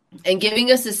 and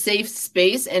giving us a safe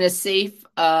space and a safe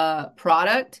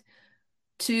product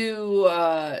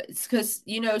to, because,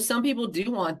 some people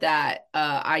do want that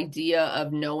idea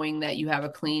of knowing that you have a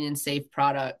clean and safe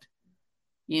product,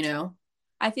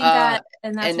 I think that,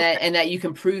 and that you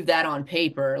can prove that on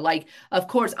paper. Like, of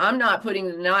course, I'm not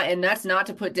and that's not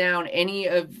to put down any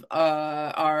of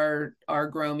our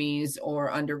gromies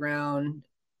or underground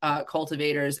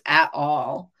cultivators at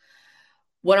all.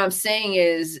 What I'm saying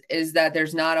is that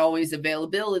there's not always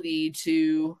availability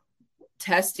to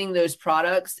testing those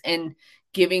products and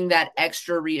giving that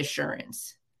extra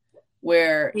reassurance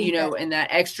where, and that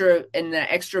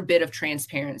extra bit of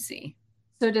transparency.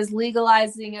 So does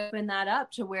legalizing open that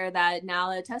up to where that now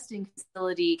a testing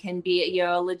facility can be,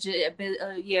 a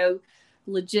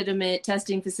legitimate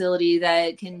testing facility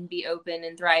that can be open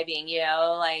and thriving,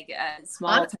 like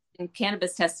small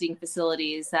cannabis testing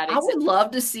facilities that exist? I would love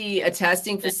to see a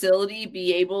testing facility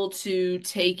be able to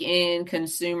take in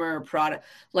consumer product,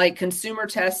 like consumer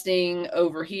testing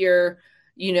over here,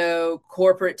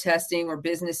 corporate testing or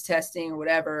business testing or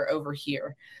whatever over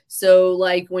here. So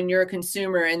like when you're a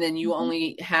consumer and then you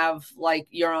only have like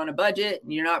you're on a budget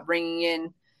and you're not bringing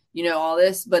in, all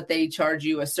this, but they charge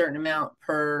you a certain amount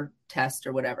per test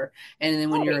or whatever. And then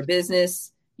when you're a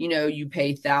business, you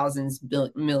pay thousands,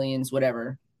 millions,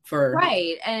 whatever for.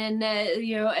 Right. And,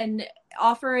 and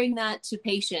offering that to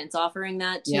patients, offering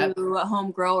that to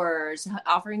home growers,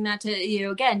 offering that to,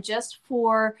 again, just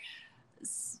for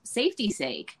safety's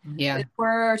sake. Yeah. If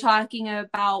we're talking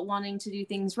about wanting to do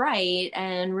things right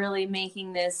and really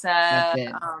making this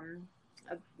a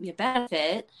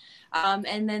benefit.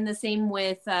 And then the same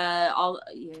with all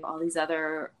these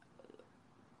other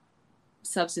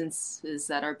substances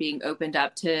that are being opened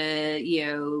up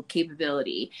to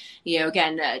capability,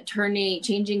 again,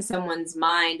 changing someone's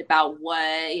mind about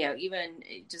what, even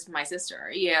just my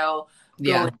sister,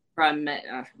 going from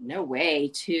no way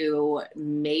to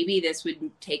maybe this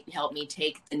would help me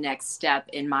take the next step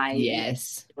in my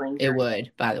it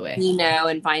would, by the way,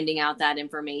 and finding out that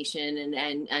information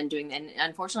and doing, and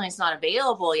unfortunately it's not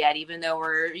available yet, even though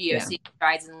we're seeing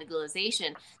strides in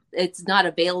legalization. It's not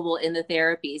available in the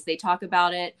therapies. They talk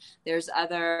about it. There's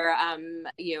other,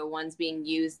 ones being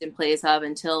used in place of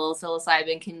until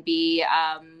psilocybin can be,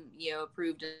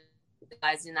 approved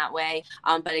in that way.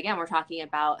 But again, we're talking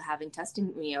about having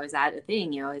testing, is that a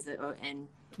thing, is it? And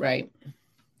right.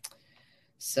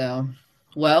 So,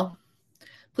 well,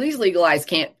 please legalize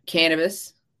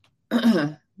cannabis.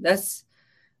 Let's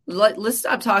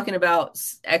stop talking about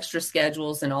extra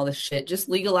schedules and all this shit. Just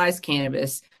legalize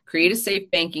cannabis. Create a safe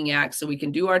banking act so we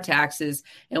can do our taxes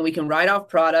and we can write off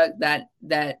product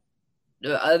that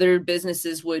other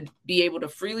businesses would be able to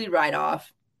freely write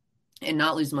off and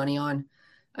not lose money on.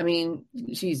 I mean,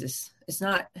 Jesus, it's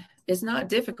not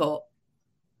difficult.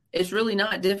 It's really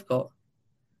not difficult.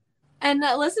 And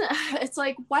listen, it's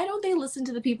like, why don't they listen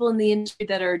to the people in the industry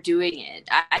that are doing it?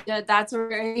 That's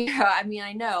where, I mean,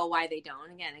 I know why they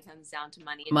don't. Again, it comes down to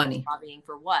money. And lobbying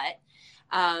for what?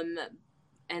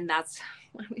 And that's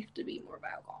why we have to be more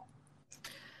vocal.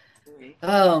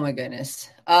 Oh my goodness.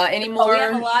 Any more? We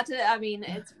have a lot to, I mean,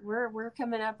 we're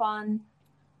coming up on.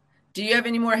 Do you have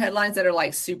any more headlines that are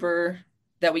like super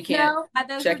that we can't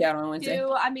check out on Wednesday?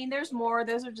 I mean, there's more.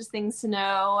 Those are just things to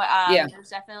know. There's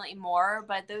definitely more,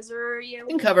 but those are, we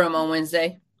can cover them on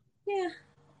Wednesday. Yeah.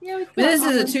 This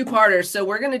is a two-parter, so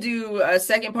we're going to do a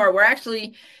second part. We're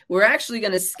actually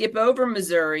going to skip over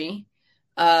Missouri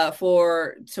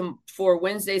for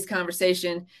Wednesday's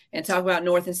conversation and talk about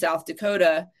North and South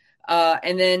Dakota.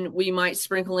 And then we might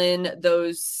sprinkle in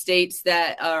those states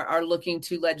that are looking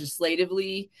to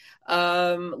legislatively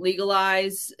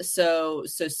legalize. So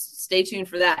stay tuned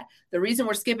for that. The reason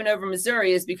we're skipping over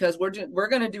Missouri is because we're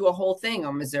going to do a whole thing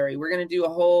on Missouri. We're going to do a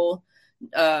whole,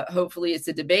 hopefully it's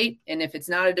a debate. And if it's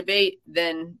not a debate,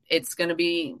 then it's going to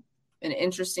be an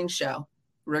interesting show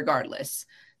regardless,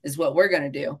 is what we're going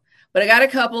to do. But I got a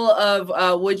couple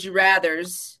of would you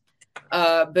rathers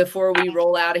before we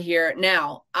roll out of here.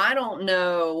 Now, I don't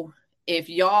know if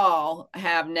y'all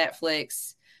have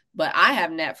Netflix, but I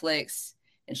have Netflix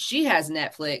and she has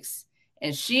Netflix,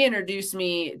 and she introduced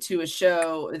me to a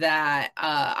show that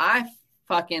I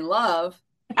fucking love.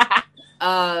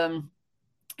 And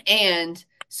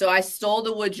so I stole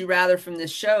the would you rather from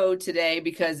this show today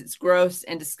because it's gross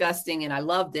and disgusting and I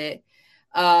loved it.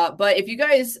 But if you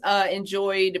guys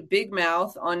enjoyed Big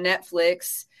Mouth on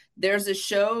Netflix, there's a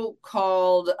show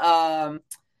called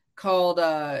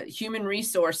Human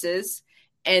Resources,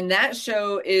 and that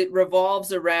show, it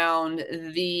revolves around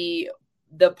the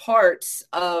parts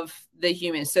of the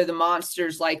human. So the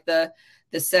monsters, like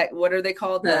what are they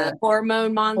called? The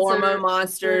hormone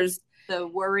monsters. The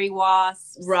worry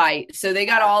wasps. Right. So they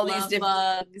got all these different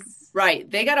bugs. Right.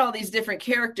 They got all these different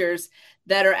characters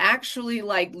that are actually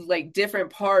like different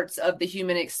parts of the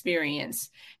human experience.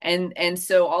 And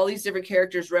so all these different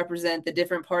characters represent the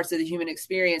different parts of the human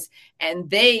experience, and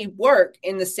they work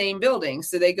in the same building.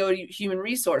 So they go to Human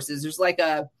Resources. There's like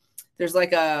a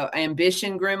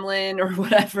ambition gremlin or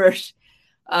whatever,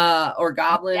 or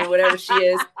goblin or whatever she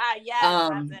is. Yes,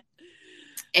 that's it.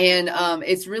 And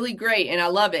it's really great and I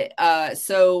love it.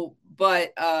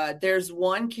 But there's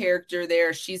one character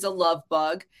there. She's a love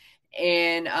bug,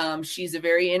 and she's a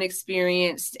very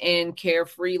inexperienced and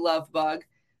carefree love bug.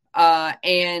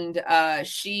 And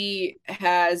she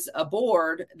has a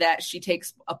board that she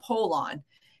takes a poll on,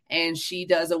 and she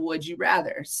does a would you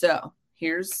rather. So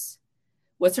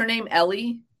what's her name?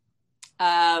 Ellie?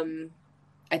 I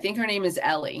think her name is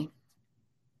Ellie.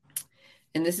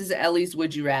 And this is Ellie's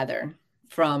would you rather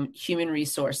from Human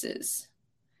Resources.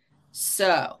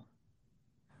 So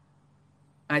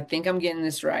I think I'm getting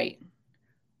this right.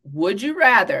 Would you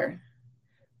rather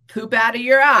poop out of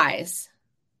your eyes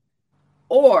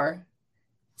or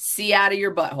see out of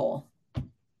your butthole?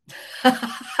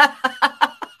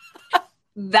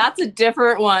 That's a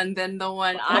different one than the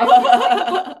one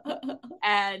I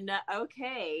And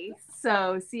okay,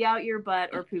 so see out your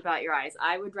butt or poop out your eyes.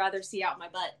 I would rather see out my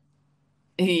butt.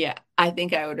 Yeah, I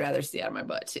think I would rather see out of my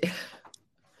butt too.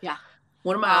 Yeah.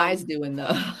 What are my eyes doing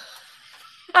though?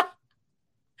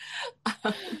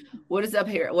 What is up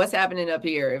here? What's happening up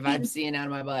here if I'm seeing out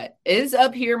of my butt? Is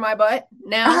up here my butt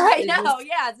now? I know.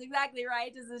 Yeah, it's exactly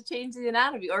right. Does this change the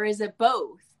anatomy, or is it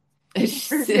both? You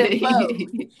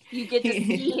get to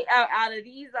see out of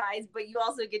these eyes, but you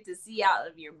also get to see out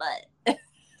of your butt.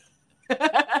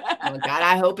 Oh God,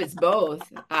 I hope it's both.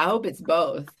 I hope it's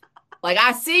both. Like,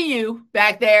 I see you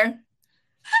back there.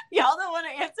 Y'all don't want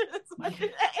to answer this one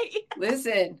today.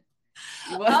 Listen.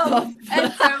 And so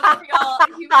for y'all,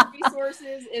 Human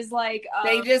Resources is like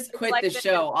they just quit the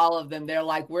show. All of them. They're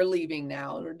like, we're leaving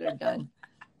now. They're done.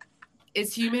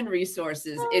 It's Human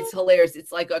Resources. It's hilarious.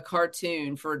 It's like a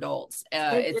cartoon for adults.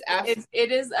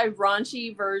 It is a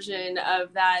raunchy version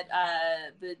of that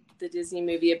the Disney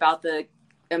movie about the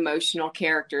emotional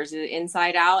characters.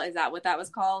 Inside Out, is that what that was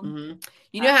called? Mm-hmm.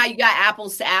 You know how you got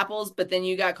Apples to Apples, but then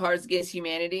you got Cards Against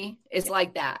Humanity? It's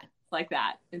like that.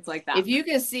 It's like that. If you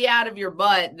can see out of your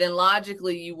butt, then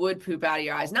logically you would poop out of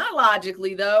your eyes. Not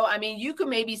logically, though. I mean, you could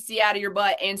maybe see out of your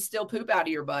butt and still poop out of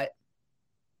your butt.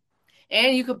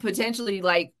 And you could potentially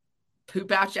like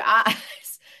poop out your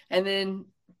eyes and then,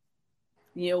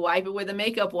 wipe it with a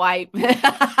makeup wipe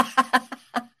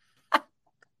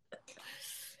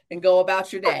and go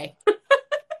about your day.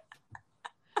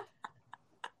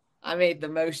 I made the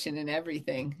motion and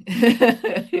everything.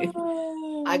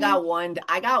 I got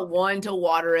one to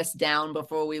water us down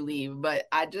before we leave, but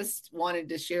I just wanted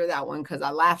to share that one because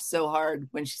I laughed so hard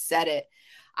when she said it.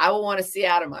 I would want to see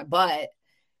out of my butt.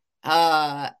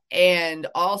 And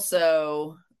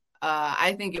also,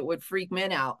 I think it would freak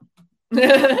men out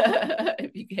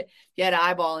if you had an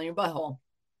eyeball in your butthole.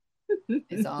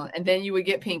 It's all, and then you would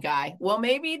get pink eye. Well,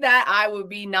 maybe that eye would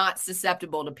be not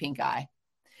susceptible to pink eye.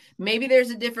 Maybe there's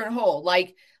a different hole,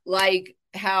 like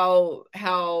how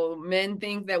men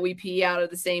think that we pee out of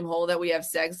the same hole that we have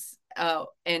sex,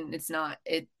 and it's not.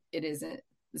 It isn't.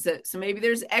 So maybe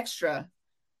there's extra.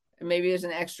 Maybe there's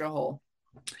an extra hole.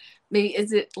 Maybe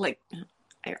is it like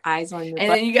your eyes on your and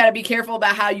butt? Then you got to be careful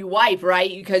about how you wipe, right?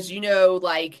 Because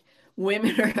like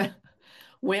women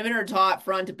women are taught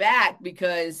front to back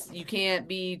because you can't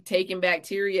be taking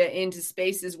bacteria into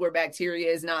spaces where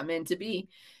bacteria is not meant to be.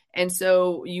 And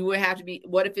so you would have to be,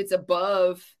 what if it's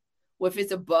above? What if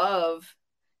it's above?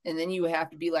 And then you would have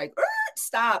to be like,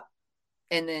 stop,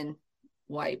 and then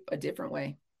wipe a different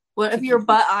way. What if your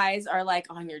butt eyes are like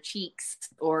on your cheeks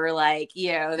or like,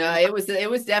 No, it was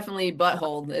definitely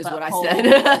butthole is butthole. What I said.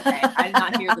 Okay. I did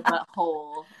not hear the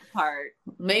butthole part.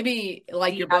 Maybe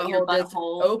like your butthole just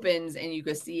opens and you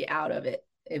could see out of it.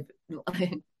 If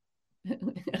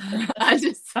I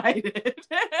decided.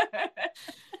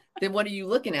 Then what are you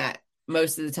looking at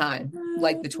most of the time?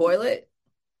 Like the toilet?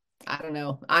 I don't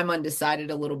know. I'm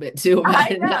undecided a little bit too about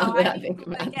it now that I think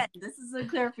about it. This is a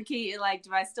clarification. Like,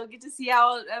 do I still get to see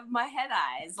out of my head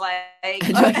eyes? Like,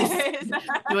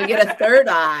 do I get a third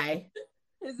eye?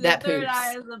 Is the third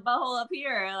eye is the butthole up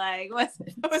here? Like, what's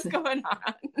going on?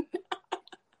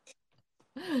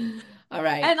 All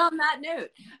right. And on that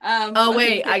note, oh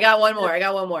wait, I got one more.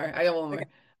 Okay.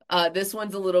 This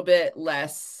one's a little bit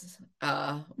less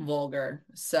vulgar.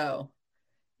 So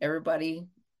everybody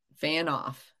fan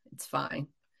off. It's fine.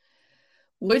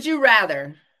 Would you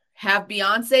rather have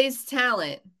Beyonce's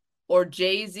talent or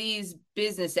Jay-Z's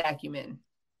business acumen?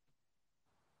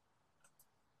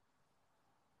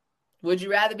 Would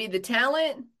you rather be the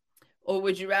talent or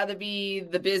would you rather be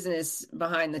the business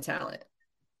behind the talent?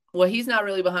 Well, he's not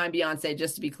really behind Beyonce,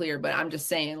 just to be clear, but I'm just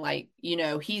saying, like,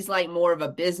 he's like more of a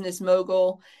business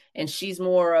mogul and she's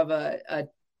more of a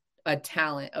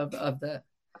talent of the.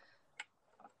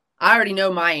 I already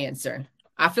know my answer.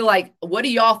 I feel like, what do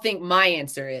y'all think my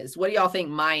answer is?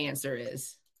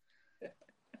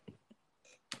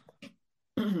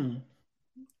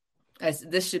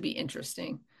 This should be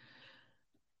interesting.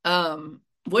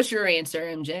 What's your answer,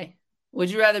 MJ?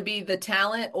 Would you rather be the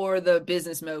talent or the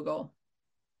business mogul?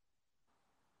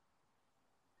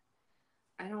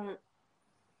 I don't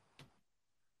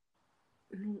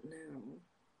know.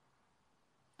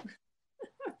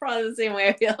 Probably the same way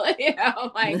I feel.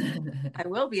 I'm like, I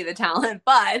will be the talent,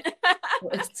 but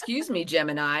excuse me,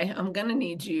 Gemini, I'm gonna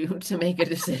need you to make a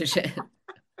decision.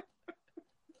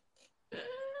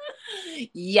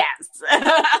 Yes.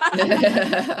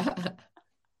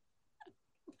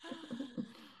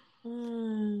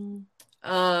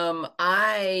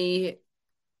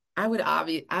 I would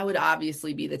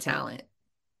obviously be the talent.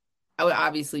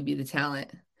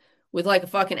 With like a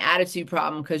fucking attitude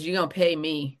problem because you're gonna pay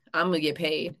me. I'm gonna get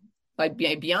paid. Like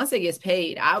Beyonce gets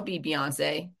paid. I'll be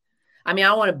Beyonce. I mean,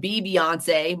 I want to be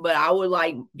Beyonce, but I would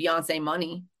like Beyonce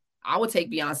money. I would take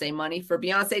Beyonce money for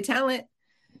Beyonce talent.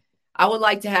 I would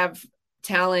like to have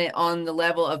talent on the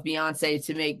level of Beyonce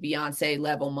to make Beyonce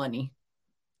level money.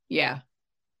 Yeah.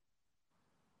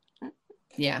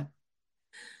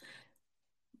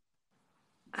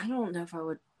 I don't know if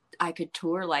I could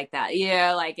tour like that.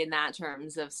 Yeah, like in that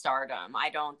terms of stardom. I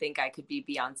don't think I could be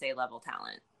Beyonce level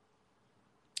talent.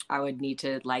 I would need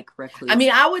to like recluse. I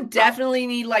mean, I would definitely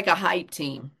need like a hype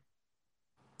team.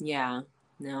 Yeah.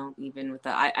 No, even with the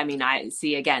I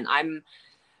see again, I'm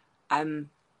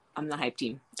the hype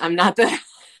team. I'm not the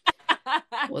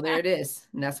Well, there it is.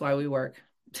 And that's why we work.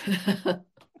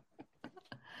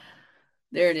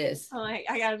 There it is. I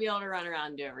gotta be able to run around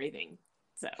and do everything.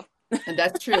 So and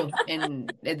that's true.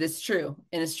 And it's true.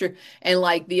 And it's true. And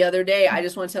like the other day, I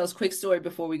just want to tell this quick story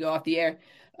before we go off the air.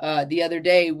 The other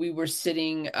day we were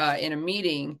sitting in a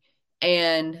meeting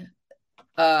and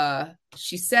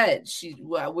she said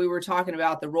we were talking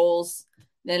about the roles.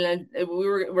 Then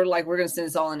we're like, we're going to send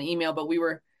this all in an email, but we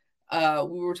were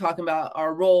talking about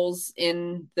our roles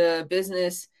in the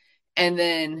business. And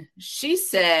then she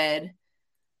said,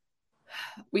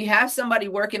 we have somebody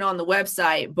working on the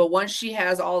website, but once she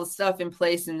has all the stuff in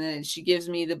place and then she gives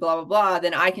me the blah, blah, blah,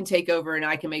 then I can take over and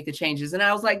I can make the changes. And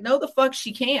I was like, no, the fuck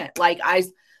she can't. Like, I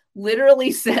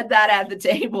literally said that at the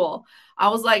table. I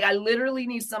was like, I literally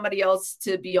need somebody else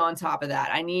to be on top of that.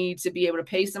 I need to be able to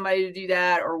pay somebody to do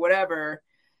that or whatever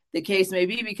the case may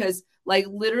be, because like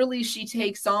literally she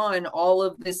takes on all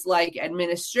of this like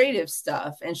administrative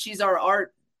stuff and she's our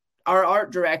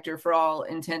art director for all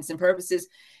intents and purposes.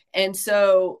 And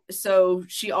so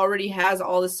she already has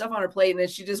all this stuff on her plate. And then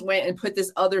she just went and put this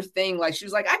other thing. Like, she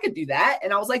was like, I could do that.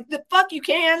 And I was like, the fuck you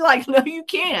can? Like, no, you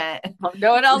can't.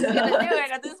 No one else is going to do it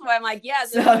at this point. I'm like,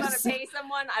 yes, if I'm going to pay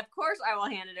someone, of course I will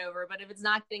hand it over. But if it's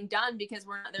not getting done because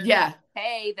we're not there to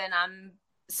pay, then I'm.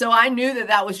 So I knew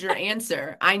that was your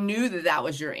answer.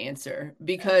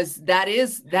 Because that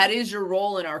is your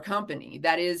role in our company.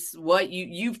 That is what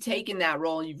you've taken that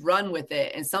role and you've run with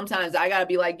it. And sometimes I got to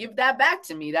be like, give that back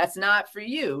to me. That's not for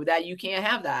you. That you can't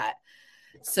have that.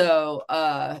 So,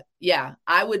 I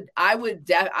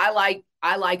like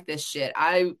I like this shit.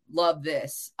 I love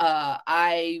this.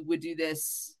 I would do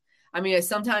this. I mean,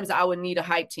 sometimes I would need a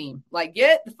hype team. Like,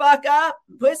 get the fuck up,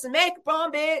 put some makeup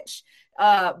on, bitch.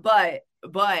 But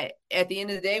at the end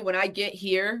of the day, when I get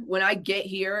here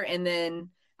and then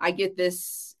I get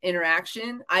this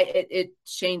interaction, it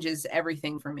changes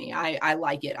everything for me. I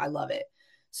like it. I love it.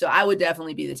 So I would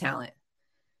definitely be the talent.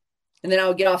 And then I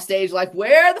would get off stage like,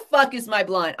 where the fuck is my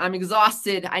blunt? I'm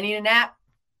exhausted. I need a nap.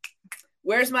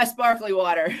 Where's my sparkly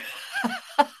water?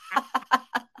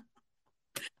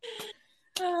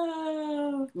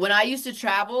 When I used to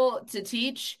travel to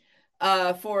teach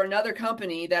for another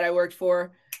company that I worked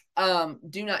for,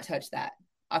 do not touch that.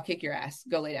 I'll kick your ass.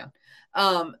 Go lay down.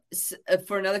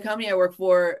 For another company I work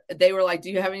for, they were like, do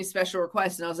you have any special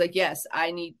requests? And I was like, yes, I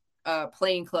need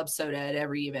plain club soda at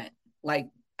every event. Like,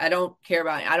 I don't care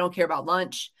about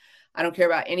lunch. I don't care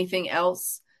about anything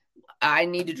else. I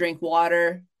need to drink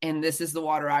water, and this is the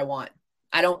water I want.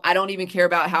 I don't even care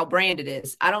about how brand it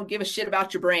is. I don't give a shit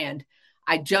about your brand.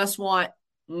 I just want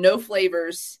no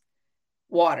flavors,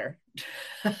 water.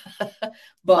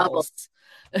 Bubbles.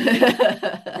 When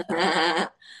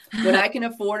I can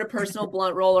afford a personal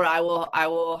blunt roller, I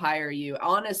will hire you.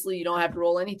 Honestly, you don't have to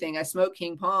roll anything. I smoke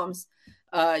King Palms.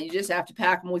 You just have to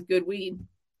pack them with good weed.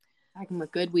 Pack them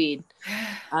with good weed.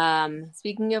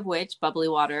 Speaking of which, bubbly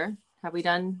water. Have we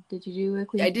done? Did you do a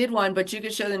clean? I did one, but you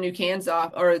could show the new cans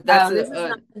off. Or that's this is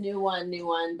not the new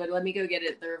one. But let me go get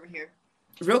it. They're over here.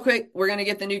 Real quick, we're gonna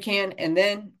get the new can, and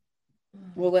then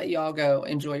we'll let y'all go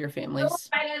enjoy your families.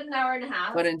 Right at an hour and a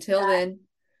half. But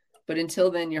until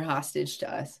then, you're hostage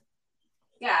to us.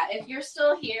 Yeah, if you're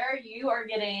still here, you are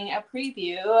getting a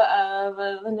preview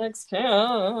of the next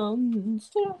can.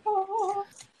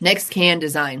 Next can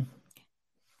design.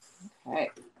 All right.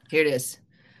 Here it is.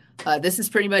 This is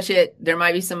pretty much it. There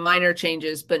might be some minor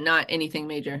changes, but not anything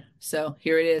major. So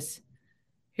here it is.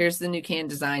 Here's the new can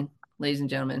design, ladies and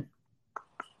gentlemen.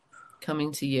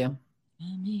 Coming to you.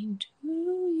 Coming to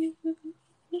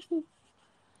you.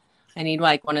 I need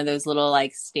like one of those little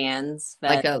like stands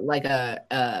that like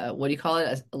a what do you call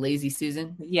it? A lazy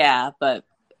Susan? Yeah, but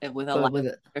with a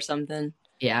light or something.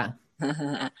 Yeah.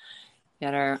 I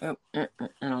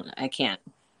can't.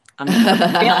 I'm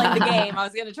failing the game. I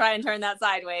was going to try and turn that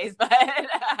sideways, but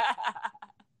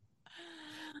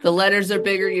the letters are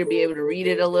bigger. You'll be able to read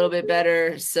it a little bit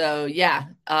better. So yeah,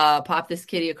 pop this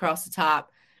kitty across the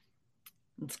top.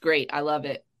 It's great. I love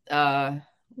it.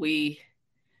 We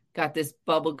got this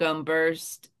bubblegum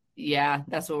burst. Yeah,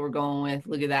 that's what we're going with.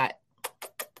 Look at that.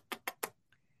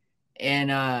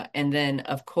 And then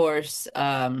of course,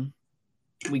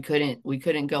 we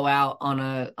couldn't go out on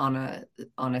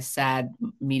a sad,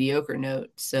 mediocre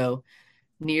note. So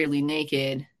nearly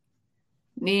naked.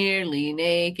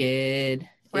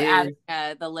 We're adding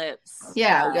the lips.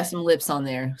 Yeah, we got some lips on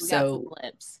there. So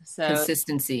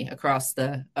consistency across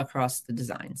the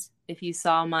designs. If you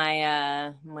saw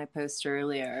my my post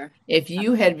earlier, if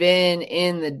you had been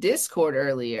in the Discord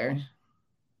earlier,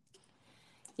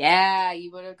 yeah,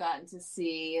 you would have gotten to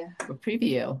see a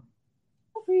preview.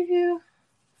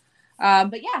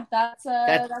 But yeah, that's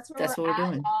what we're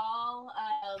doing.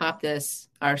 Pop this,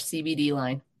 our CBD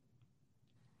line.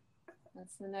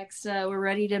 That's the next. We're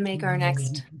ready to make our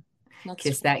next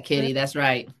kiss that kitty. That's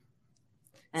right.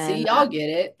 And, see, y'all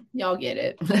get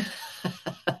it.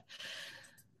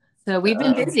 So we've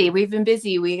been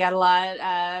busy. We got a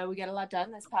lot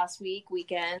done this past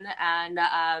weekend, and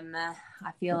I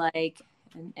feel like.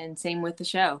 And same with the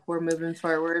show. We're moving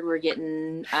forward. We're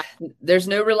getting... There's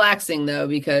no relaxing, though,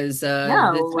 because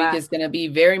this week is going to be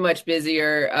very much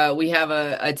busier. We have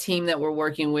a team that we're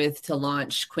working with to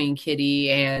launch Queen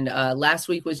Kitty, and last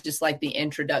week was just like the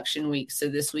introduction week. So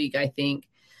this week, I think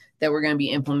that we're going to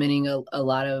be implementing a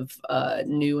lot of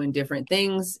new and different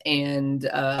things, and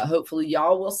hopefully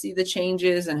y'all will see the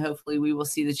changes, and hopefully we will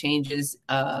see the changes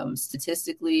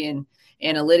statistically and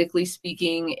analytically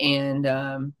speaking,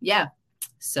 and yeah.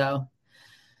 So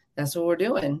that's what we're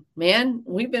doing, man.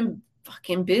 We've been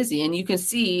fucking busy, and you can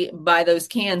see by those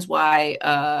cans why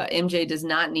MJ does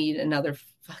not need another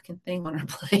fucking thing on her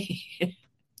plate.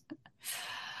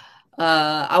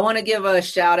 I want to give a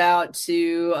shout out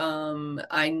to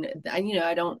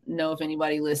I don't know if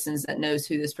anybody listens that knows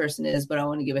who this person is, but I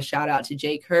want to give a shout out to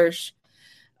Jake Hirsch.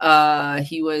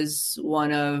 He was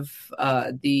one of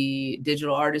the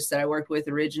digital artists that I worked with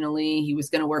originally. He was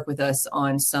going to work with us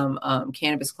on some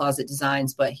cannabis closet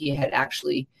designs, but he had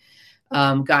actually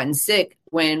gotten sick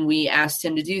when we asked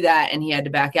him to do that, and he had to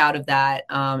back out of that,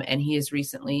 and he has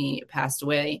recently passed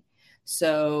away.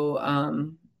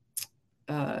 So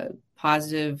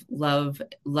positive,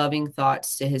 loving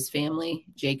thoughts to his family,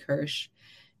 Jake Hirsch.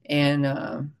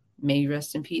 and may he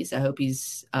rest in peace. I hope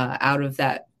he's out of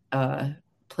that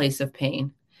place of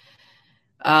pain.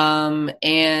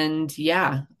 And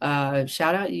yeah,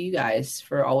 shout out to you guys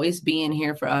for always being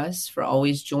here for us, for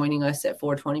always joining us at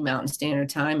 4:20 Mountain Standard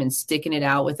Time and sticking it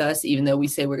out with us, even though we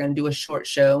say we're going to do a short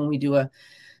show and we do a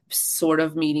sort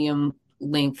of medium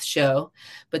length show,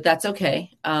 but that's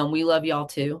okay. We love y'all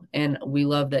too. And we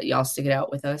love that y'all stick it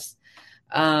out with us.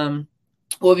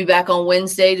 We'll be back on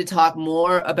Wednesday to talk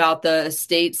more about the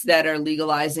states that are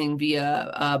legalizing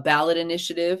via ballot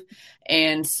initiative.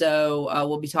 And so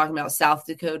we'll be talking about South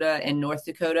Dakota and North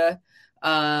Dakota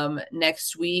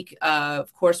next week.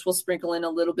 Of course, we'll sprinkle in a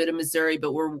little bit of Missouri,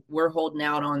 but we're holding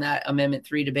out on that Amendment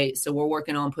 3 debate. So we're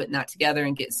working on putting that together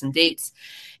and getting some dates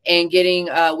and getting,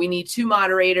 we need 2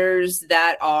 moderators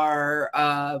that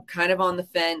are kind of on the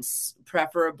fence,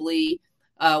 preferably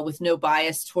with no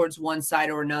bias towards one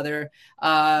side or another.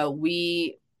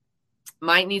 We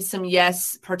might need some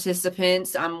yes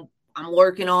participants. I'm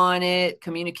working on it.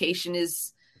 Communication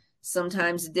is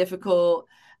sometimes difficult.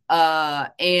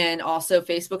 And also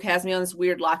Facebook has me on this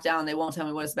weird lockdown. They won't tell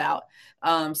me what it's about.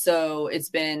 So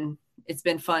it's been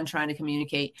fun trying to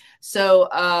communicate. So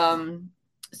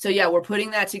yeah, we're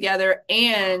putting that together,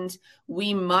 and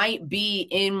we might be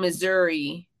in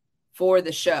Missouri for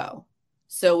the show.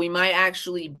 So we might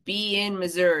actually be in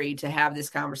Missouri to have this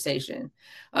conversation.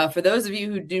 For those of you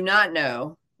who do not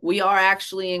know, we are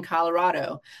actually in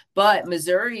Colorado, but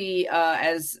Missouri,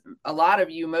 as a lot of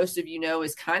you, most of you know,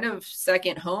 is kind of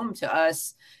second home to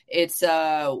us. It's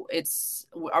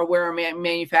where our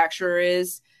manufacturer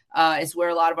is. It's where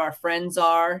a lot of our friends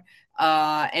are.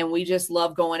 And we just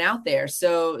love going out there.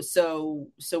 So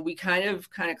we kind of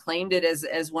claimed it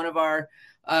as one of our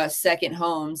second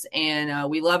homes, and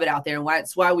we love it out there. And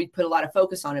that's why we put a lot of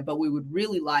focus on it, but we would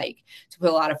really like to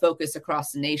put a lot of focus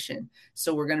across the nation.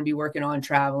 So we're going to be working on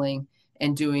traveling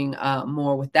and doing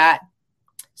more with that.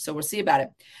 So we'll see about it.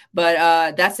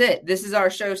 But that's it. This is our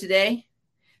show today.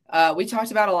 We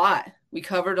talked about a lot. We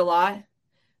covered a lot.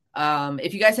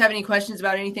 If you guys have any questions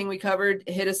about anything we covered,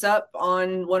 hit us up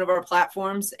on one of our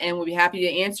platforms and we'll be happy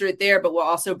to answer it there, but we'll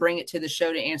also bring it to the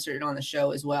show to answer it on the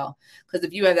show as well. Because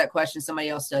if you have that question, somebody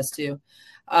else does too.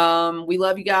 We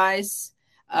love you guys.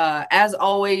 As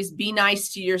always, be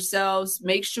nice to yourselves.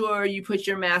 Make sure you put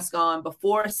your mask on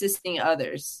before assisting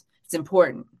others. It's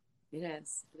important. It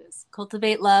is. It is.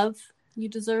 Cultivate love. You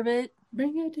deserve it.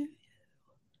 Bring it to you.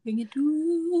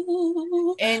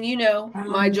 And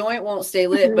my joint won't stay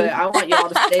lit, but I want y'all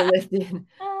to stay lifted.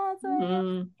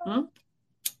 Mm-hmm.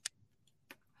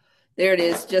 There it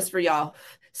is, just for y'all.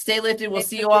 Stay lifted. We'll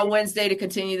see you on Wednesday to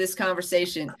continue this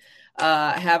conversation.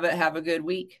 Have a good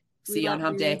week. See you on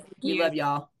Hump Day. We love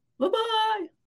y'all. Bye-bye.